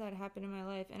that happen in my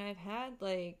life, and I've had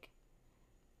like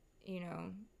you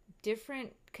know,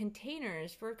 different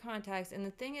containers for contacts. And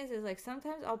the thing is like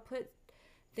sometimes I'll put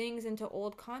things into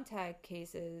old contact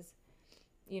cases,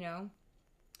 you know,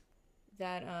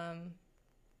 that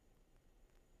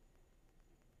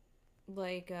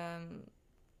like um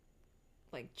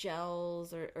like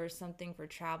gels or something for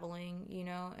traveling, you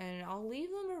know, and I'll leave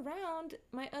them around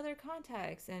my other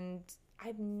contacts. And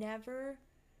I've never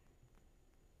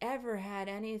ever had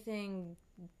anything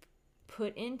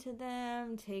put into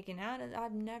them, taken out of.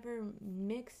 I've never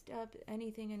mixed up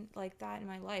anything like that in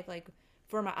my life, like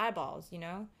for my eyeballs, you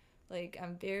know? Like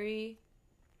I'm very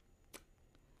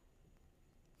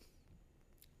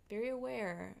very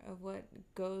aware of what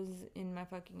goes in my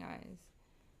fucking eyes.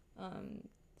 Um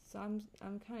so I'm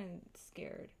kind of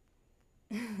scared.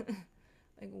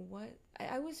 Like what?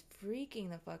 I was freaking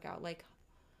the fuck out, like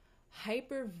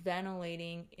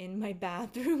hyperventilating in my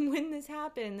bathroom when this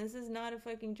happened. This is not a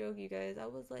fucking joke, you guys. I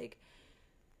was like,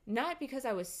 not because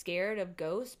I was scared of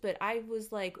ghosts, but I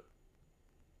was like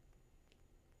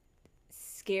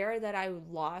scared that I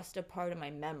lost a part of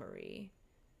my memory.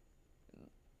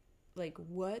 Like,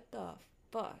 what the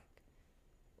fuck?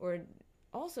 Or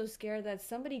also scared that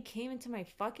somebody came into my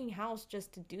fucking house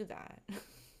just to do that.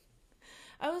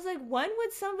 I was like, when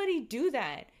would somebody do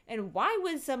that? And why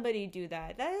would somebody do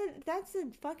that? That's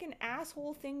a fucking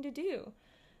asshole thing to do.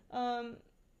 Um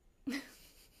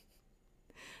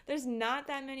there's not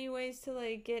that many ways to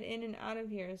like get in and out of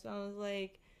here. So I was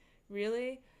like,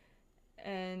 really?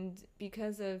 And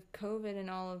because of COVID and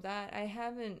all of that, I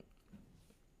haven't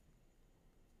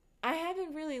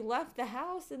really left the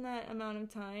house in that amount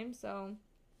of time. So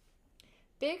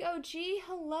Big OG,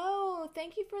 hello.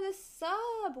 Thank you for the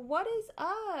sub. What is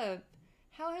up?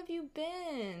 How have you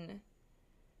been?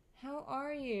 How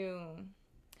are you?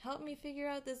 Help me figure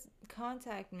out this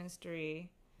contact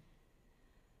mystery.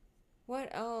 What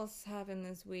else happened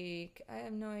this week? I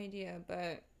have no idea,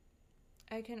 but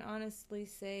I can honestly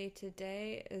say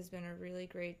today has been a really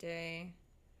great day.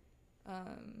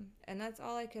 And that's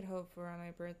all I could hope for on my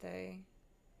birthday,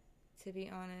 to be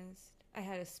honest. I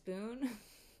had a spoon.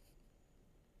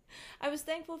 I was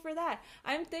thankful for that.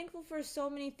 I'm thankful for so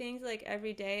many things like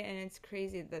every day, and it's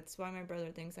crazy. That's why my brother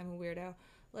thinks I'm a weirdo.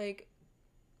 Like,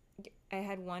 I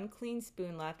had one clean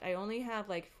spoon left. I only have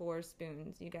like 4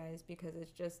 spoons, you guys, because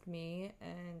it's just me.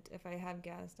 And if I have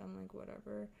guests, I'm like,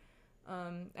 whatever.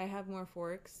 I have more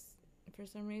forks for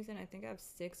some reason. I think I have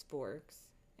 6 forks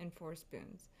and 4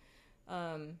 spoons.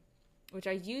 Which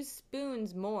I use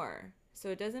spoons more. So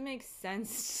it doesn't make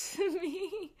sense to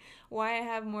me why I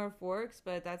have more forks,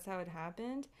 but that's how it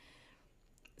happened.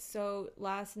 So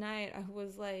last night I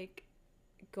was like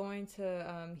going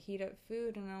to heat up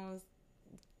food, and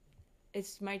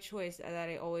it's my choice that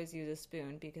I always use a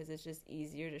spoon because it's just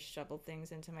easier to shovel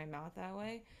things into my mouth that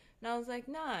way. And I was like,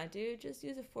 nah, dude, just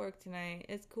use a fork tonight.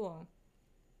 It's cool.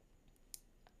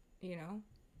 You know?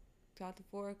 Got the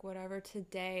fork, whatever.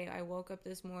 Today, I woke up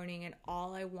this morning and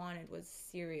all I wanted was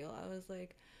cereal. I was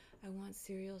like, I want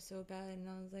cereal so bad. And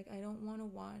I was like, I don't want to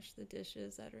wash the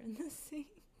dishes that are in the sink.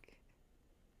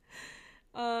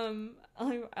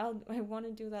 I want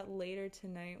to do that later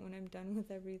tonight when I'm done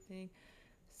with everything.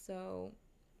 So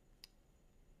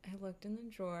I looked in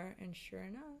the drawer, and sure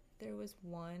enough, there was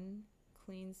one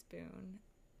clean spoon.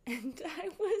 And I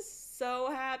was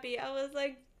so happy. I was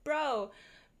like, bro,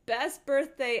 best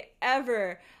birthday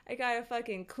ever. I got a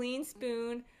fucking clean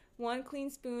spoon, one clean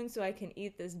spoon, so I can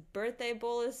eat this birthday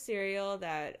bowl of cereal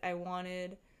that I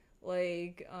wanted.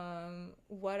 Like,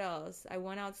 what else? I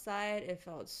went outside. It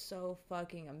felt so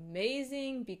fucking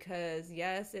amazing because,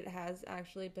 yes, it has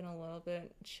actually been a little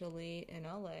bit chilly in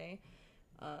LA.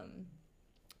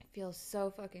 It feels so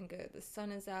fucking good. The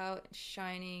sun is out,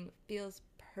 shining, feels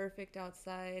perfect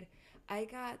outside. I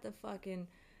got the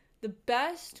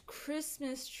best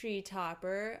Christmas tree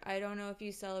topper. I don't know if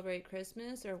you celebrate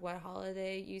Christmas or what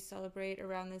holiday you celebrate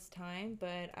around this time,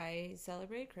 but I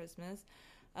celebrate Christmas.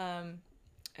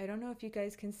 I don't know if you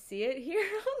guys can see it here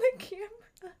on the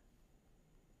camera.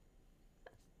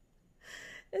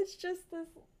 It's just this,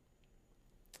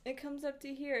 it comes up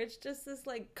to here. It's just this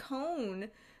like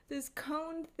this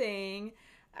cone thing.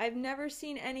 I've never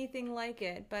seen anything like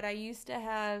it, but I used to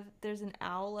have, there's an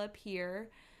owl up here,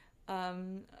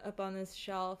 up on this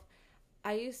shelf.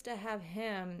 I used to have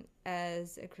him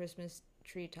as a Christmas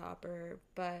tree topper,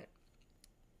 but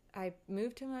I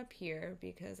moved him up here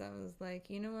because I was like,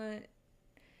 you know what?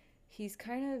 He's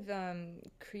kind of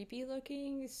creepy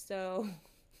looking, so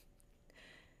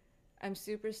I'm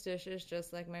superstitious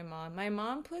just like my mom. My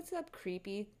mom puts up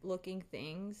creepy looking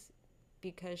things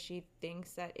because she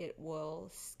thinks that it will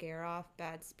scare off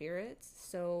bad spirits.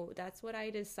 So that's what I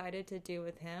decided to do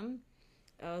with him.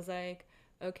 I was like,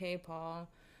 okay, Paul,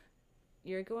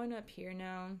 you're going up here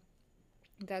now.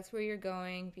 That's where you're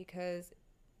going because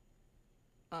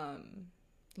um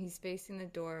he's facing the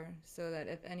door so that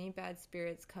if any bad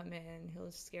spirits come in,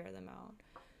 he'll scare them out.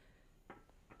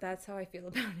 That's how I feel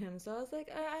about him. So I was like,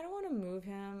 I don't want to move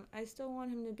him. I still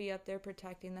want him to be up there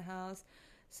protecting the house.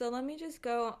 So let me just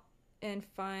go and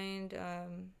find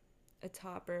a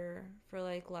topper for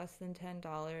like less than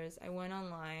 $10. I went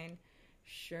online.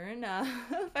 Sure enough,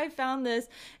 I found this.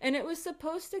 And it was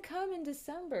supposed to come in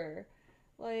December.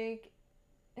 Like,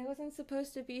 it wasn't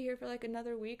supposed to be here for like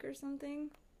another week or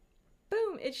something.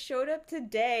 Boom, it showed up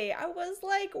today. I was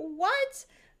like, what?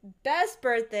 Best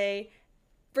birthday,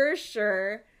 for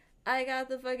sure. I got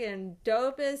the fucking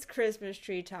dopest Christmas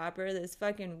tree topper, this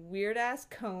fucking weird ass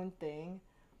cone thing.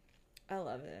 I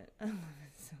love it. I love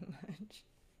it so much.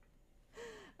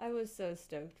 I was so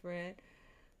stoked for it.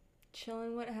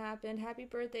 Chilling, what happened? Happy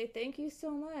birthday. Thank you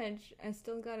so much. I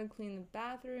still gotta clean the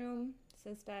bathroom,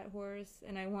 says Fat Horse,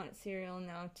 and I want cereal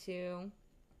now too.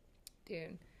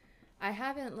 Dude, I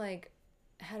haven't like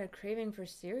had a craving for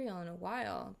cereal in a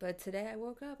while, but today I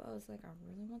woke up, I was like, I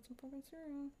really want some fucking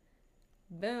cereal.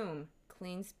 Boom,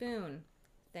 clean spoon.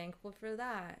 Thankful for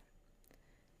that.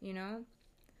 You know?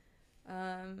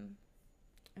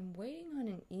 I'm waiting on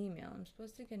an email. I'm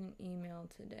supposed to get an email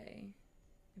today.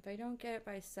 If I don't get it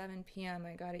by 7 p.m.,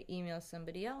 I gotta email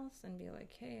somebody else and be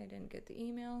like, hey, I didn't get the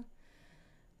email.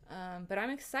 But I'm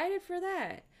excited for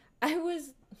that.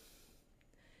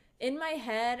 In my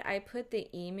head, I put the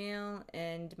email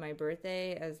and my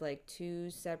birthday as like two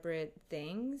separate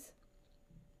things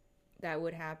that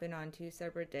would happen on two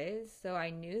separate days. So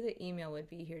I knew the email would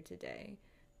be here today.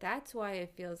 That's why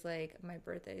it feels like my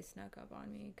birthday snuck up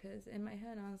on me. Because in my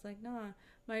head, I was like, nah.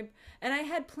 And I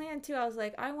had planned too. I was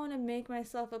like, I want to make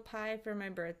myself a pie for my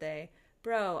birthday.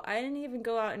 Bro, I didn't even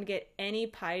go out and get any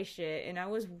pie shit. And I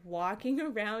was walking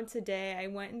around today. I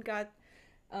went and got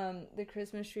the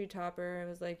Christmas tree topper. It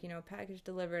was like, package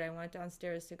delivered. I went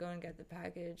downstairs to go and get the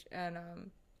package. And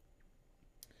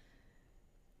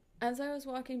as I was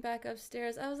walking back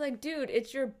upstairs, I was like, dude,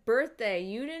 it's your birthday.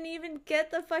 You didn't even get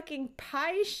the fucking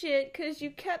pie shit because you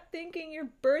kept thinking your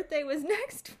birthday was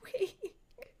next week.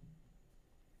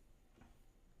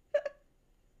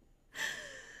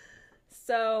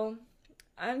 So,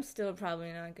 I'm still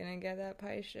probably not gonna get that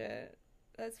pie shit.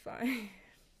 That's fine.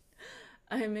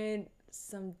 I made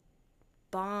some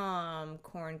bomb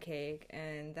corn cake,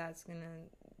 and that's gonna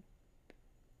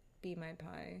be my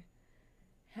pie.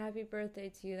 Happy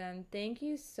birthday to you then. Thank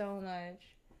you so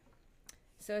much.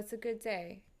 So it's a good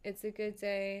day. It's a good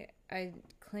day. I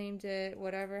claimed it.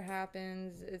 Whatever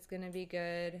happens, it's going to be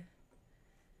good.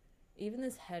 Even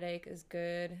this headache is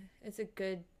good. It's a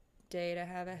good day to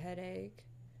have a headache.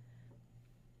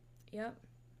 Yep.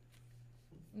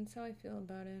 That's how I feel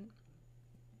about it.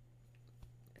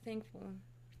 Thankful.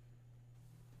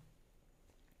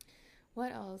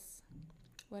 What else?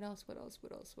 What else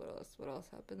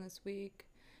happened this week?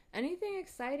 Anything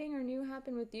exciting or new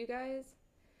happened with you guys?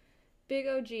 Big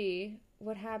OG,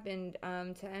 what happened?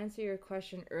 To answer your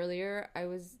question earlier, I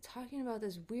was talking about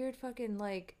this weird fucking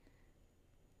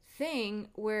thing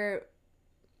where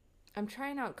I'm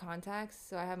trying out contacts.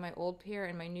 So I have my old pair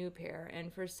and my new pair,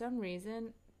 and for some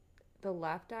reason, the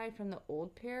left eye from the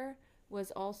old pair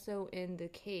was also in the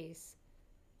case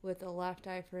with the left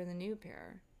eye for the new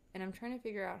pair. And I'm trying to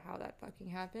figure out how that fucking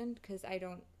happened because I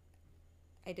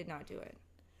did not do it.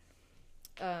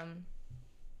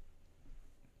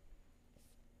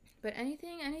 But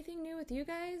anything new with you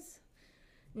guys?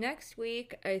 Next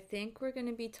week, I think we're going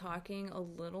to be talking a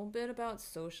little bit about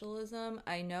socialism.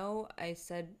 I know I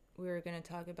said we were going to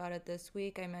talk about it this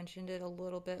week. I mentioned it a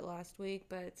little bit last week,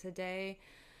 but today,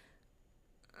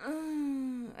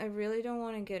 I really don't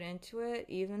want to get into it,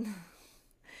 even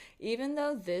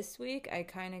though this week I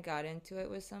kind of got into it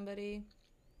with somebody.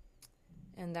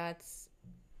 And that's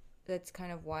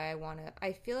kind of why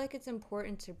I feel like it's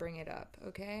important to bring it up,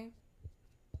 okay?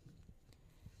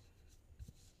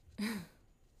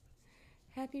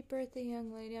 Happy birthday,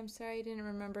 young lady. I'm sorry I didn't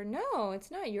remember. No, it's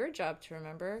not your job to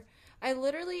remember. I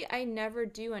never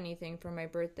do anything for my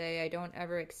birthday. I don't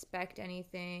ever expect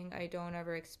anything. I don't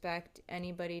ever expect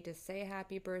anybody to say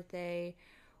happy birthday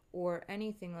or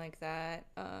anything like that.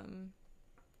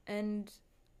 And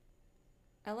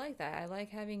I like that. I like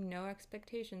having no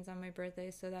expectations on my birthday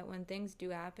so that when things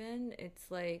do happen, it's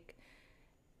like,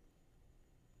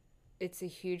 it's a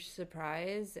huge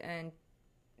surprise and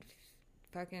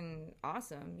fucking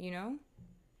awesome, you know?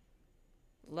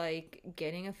 like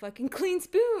getting a fucking clean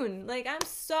spoon. Like I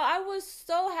was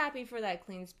so happy for that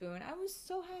clean spoon. I was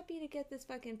so happy to get this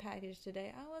fucking package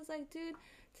today. I was like, dude,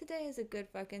 today is a good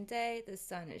fucking day. The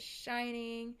sun is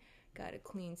shining. Got a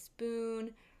clean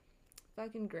spoon.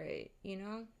 Fucking great, you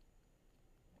know?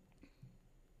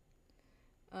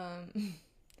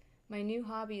 My new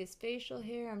hobby is facial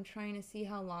hair. I'm trying to see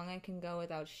how long I can go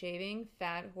without shaving.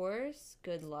 Fat horse,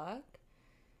 good luck.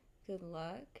 Good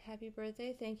luck. Happy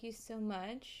birthday. Thank you so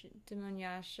much.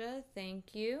 Demonyasha,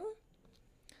 thank you.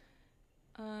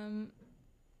 Oh,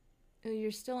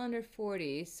 you're still under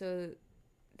 40, so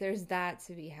there's that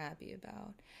to be happy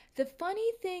about. The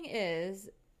funny thing is,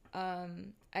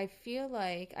 I feel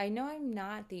like, I know I'm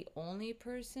not the only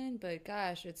person, but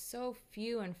gosh, it's so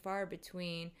few and far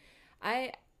between.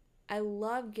 I I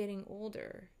love getting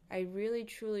older. I really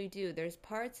truly do. There's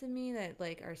parts of me that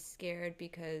like are scared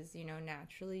because,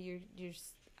 naturally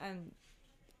I'm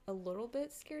a little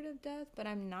bit scared of death, but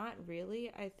I'm not really.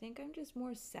 I think I'm just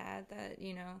more sad that,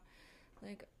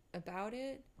 like about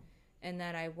it, and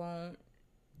that I won't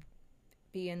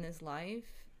be in this life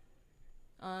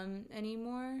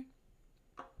anymore.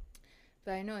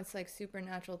 But I know it's like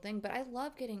supernatural thing, but I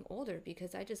love getting older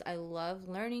because I love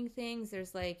learning things.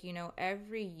 There's like,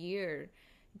 every year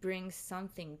brings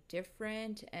something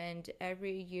different, and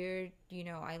every year,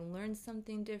 I learn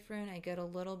something different. I get a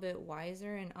little bit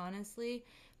wiser, and honestly,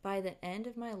 by the end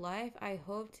of my life, I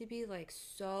hope to be like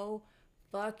so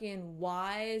fucking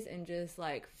wise and just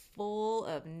like full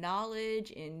of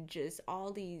knowledge and just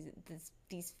all these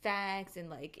facts and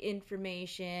like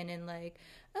information and like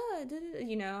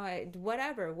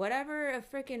whatever a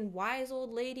freaking wise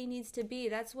old lady needs to be.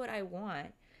 That's what I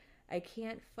want. I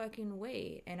can't fucking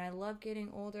wait. And I love getting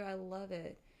older. I love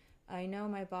it. I know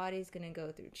my body's going to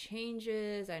go through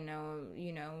changes. I know,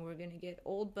 we're going to get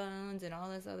old bones and all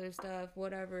this other stuff,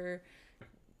 whatever,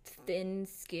 thin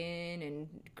skin and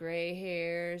gray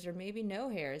hairs, or maybe no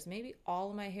hairs. Maybe all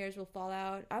of my hairs will fall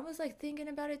out. I was like thinking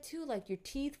about it too, like your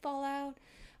teeth fall out.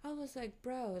 I was like,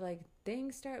 bro, like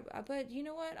things start, but you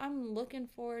know what? I'm looking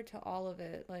forward to all of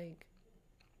it. Like,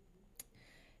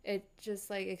 it just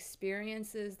like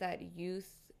experiences that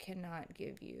youth cannot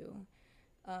give you,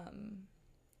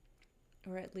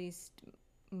 or at least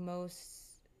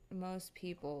most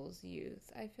people's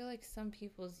youth. I feel like some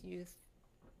people's youth,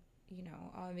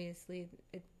 obviously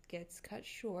it gets cut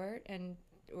short, and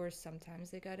or sometimes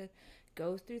they gotta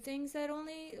go through things that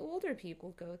only older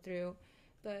people go through,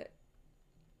 but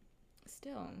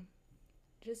still,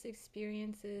 just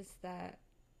experiences that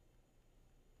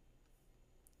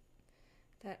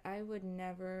I would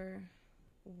never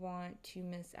want to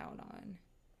miss out on.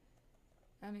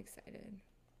 I'm excited.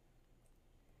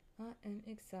 I am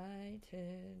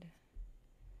excited.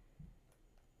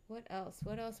 What else?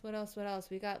 What else? What else? What else?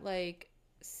 We got like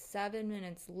 7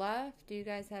 minutes left. Do you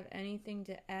guys have anything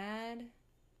to add?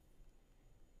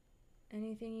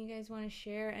 Anything you guys want to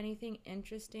share? Anything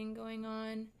interesting going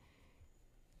on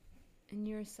in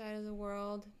your side of the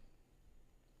world?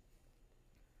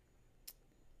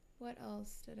 What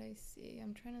else did I see?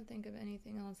 I'm trying to think of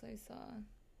anything else I saw.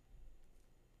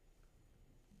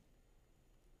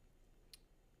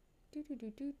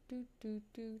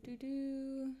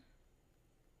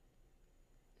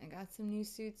 I got some new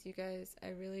suits, you guys. I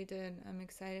really did. I'm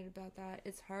excited about that.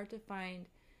 It's hard to find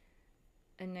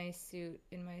a nice suit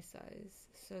in my size.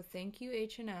 So thank you,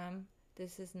 H&M.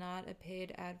 This is not a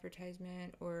paid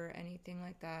advertisement or anything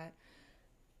like that.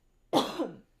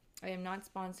 I am not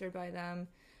sponsored by them.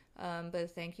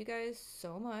 But thank you guys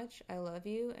so much. I love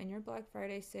you and your Black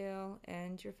Friday sale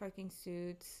and your fucking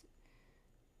suits.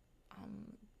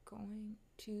 I'm going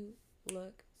to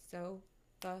look so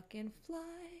fucking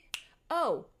fly.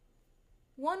 Oh,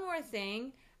 one more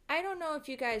thing. I don't know if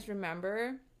you guys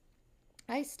remember.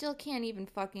 I still can't even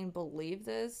fucking believe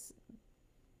this.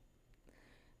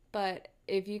 But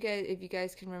if you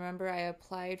guys can remember, I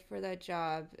applied for that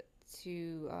job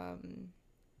to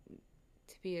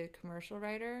be a commercial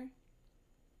writer,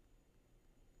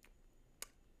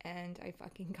 and I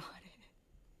fucking got it.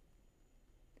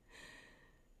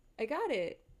 I got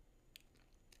it.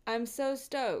 I'm so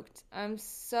stoked. I'm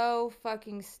so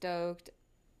fucking stoked.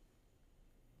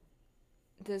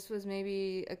 This was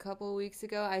maybe a couple of weeks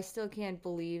ago. I still can't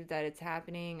believe that it's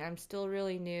happening. I'm still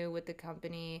really new with the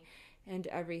company and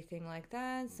everything like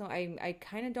that, so I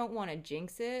kind of don't want to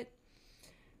jinx it,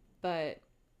 but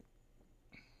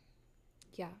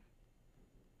yeah.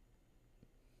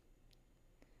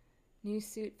 New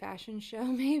suit fashion show,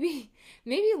 maybe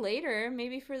later,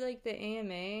 maybe for like the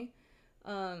AMA.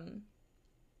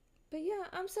 But yeah,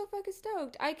 I'm so fucking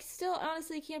stoked. I still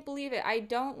honestly can't believe it. I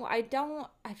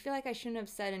feel like I shouldn't have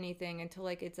said anything until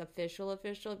like it's official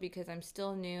because I'm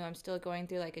still new. I'm still going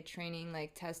through like a training,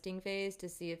 like testing phase to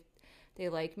see if they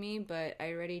like me. But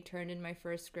I already turned in my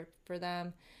first script for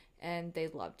them and they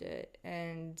loved it.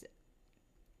 And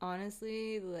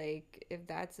honestly, like, if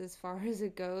that's as far as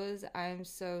it goes, I'm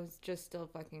so just still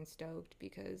fucking stoked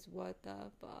because what the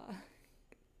fuck?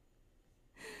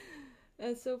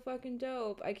 That's so fucking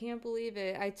dope. I can't believe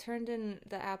it. I turned in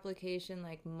the application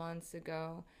like months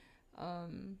ago.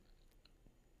 Um,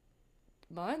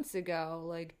 Months ago,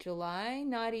 like July,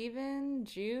 not even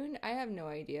June. I have no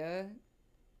idea.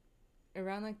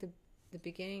 Around like the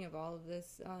beginning of all of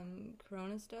this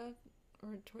corona stuff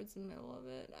or towards the middle of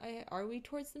it. I Are we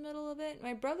towards the middle of it?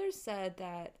 My brother said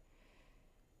that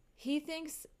he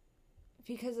thinks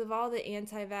because of all the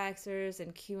anti-vaxxers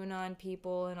and QAnon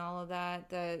people and all of that,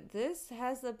 that this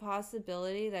has the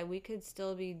possibility that we could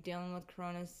still be dealing with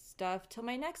corona stuff till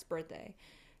my next birthday.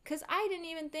 Because I didn't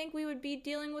even think we would be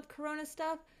dealing with corona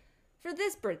stuff for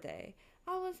this birthday.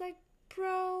 I was like,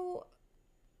 bro,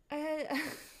 I,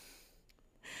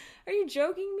 are you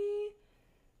joking me?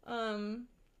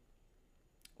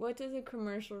 What does a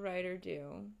commercial writer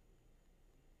do?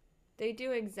 They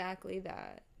do exactly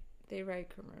that. They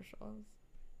write commercials.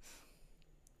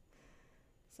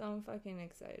 So I'm fucking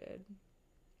excited.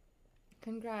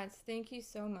 Congrats. Thank you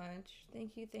so much.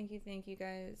 Thank you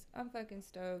guys. I'm fucking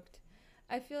stoked.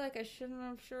 I feel like I shouldn't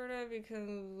have shared it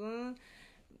because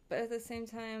but at the same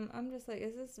time, I'm just like,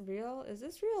 is this real? Is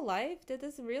this real life? Did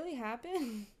this really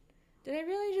happen? Did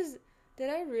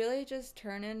I really just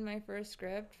turn in my first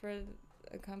script for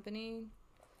a company,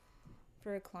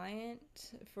 for a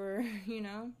client, for, you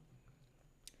know?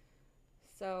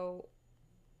 So,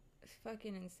 it's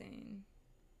fucking insane.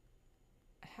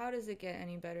 How does it get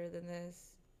any better than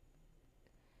this?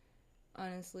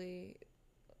 Honestly,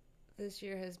 this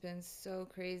year has been so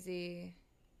crazy.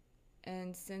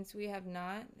 And since we have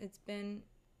not, it's been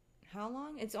how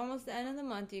long? It's almost the end of the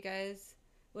month, you guys.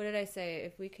 What did I say?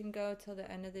 If we can go till the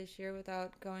end of this year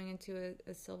without going into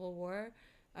a civil war,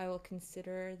 I will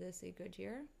consider this a good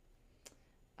year.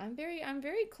 I'm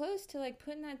very close to like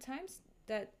putting that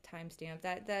timestamp,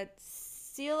 that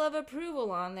seal of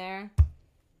approval on there.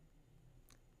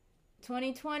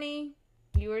 2020,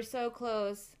 you were so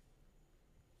close.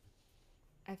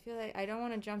 I feel like I don't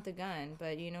want to jump the gun,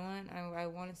 but you know what? I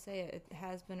want to say it. It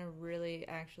has been a really,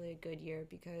 actually a good year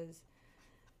because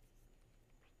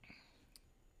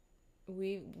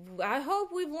I hope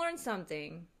we've learned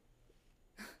something.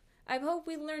 I hope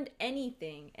we learned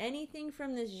anything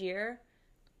from this year.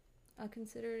 I'll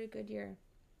consider it a good year.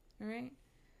 All right?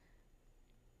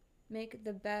 Make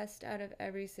the best out of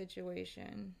every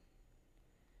situation.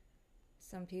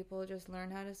 Some people just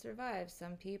learn how to survive.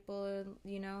 Some people are,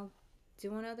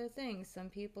 doing other things. Some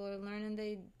people are learning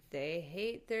they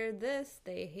hate their this,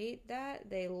 they hate that,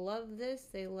 they love this,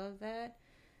 they love that.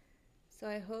 So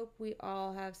I hope we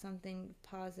all have something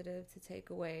positive to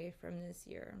take away from this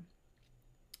year.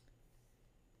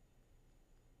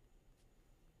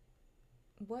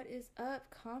 What is up,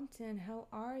 Compton? How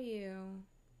are you?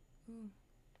 Ooh.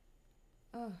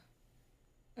 Oh.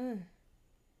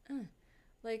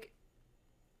 Like,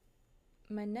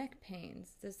 my neck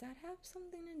pains. Does that have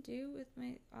something to do with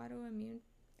my autoimmune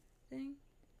thing?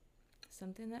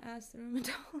 Something to ask the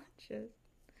rheumatologist.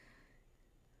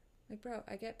 Like, bro,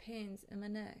 I get pains in my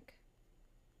neck.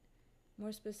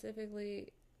 More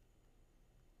specifically,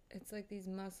 it's like these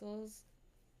muscles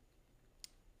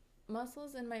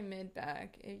in my mid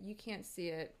back. You can't see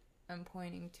it. I'm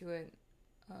pointing to it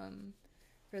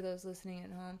for those listening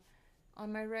at home.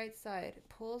 On my right side,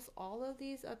 pulls all of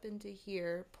these up into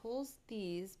here, pulls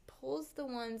these, pulls the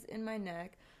ones in my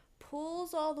neck,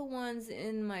 pulls all the ones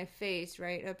in my face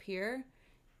right up here,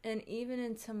 and even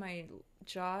into my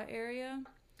jaw area.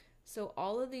 So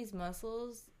all of these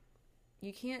muscles,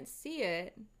 you can't see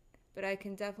it, but I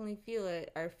can definitely feel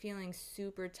it, are feeling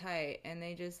super tight, and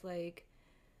they just like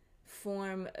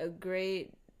form a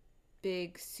great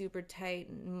big super tight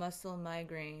muscle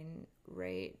migraine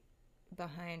right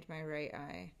behind my right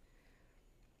eye.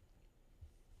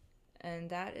 And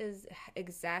that is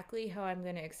exactly how I'm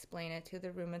going to explain it to the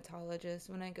rheumatologist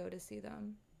when I go to see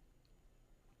them.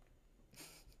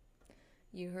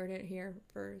 You heard it here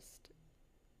first.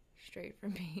 Straight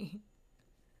from me.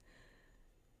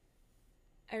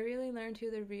 I really learned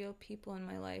who the real people in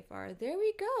my life are. There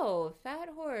we go. Fat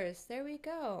horse. There we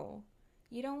go.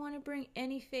 You don't want to bring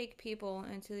any fake people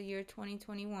into the year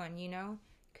 2021,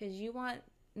 because you want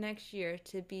next year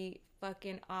to be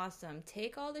fucking awesome.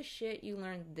 Take all the shit you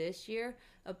learned this year,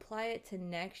 apply it to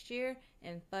next year,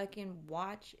 and fucking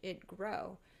watch it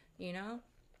grow. You know?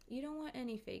 You don't want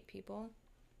any fake people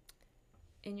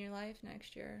in your life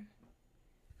next year.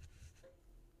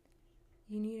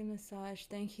 You need a massage.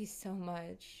 Thank you so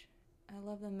much. I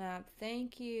love the map.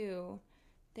 Thank you.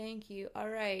 Thank you. All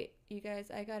right, you guys,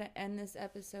 I gotta end this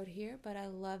episode here, but I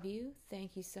love you.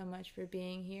 Thank you so much for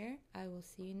being here. I will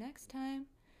see you next time.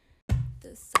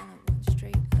 The silent one,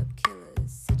 straight up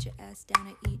killers. Sit your ass down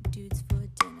and eat dudes for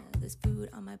dinner. There's food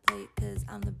on my plate cause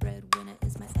I'm the breadwinner.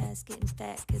 Is my ass getting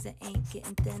fat cause it ain't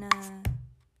getting thinner?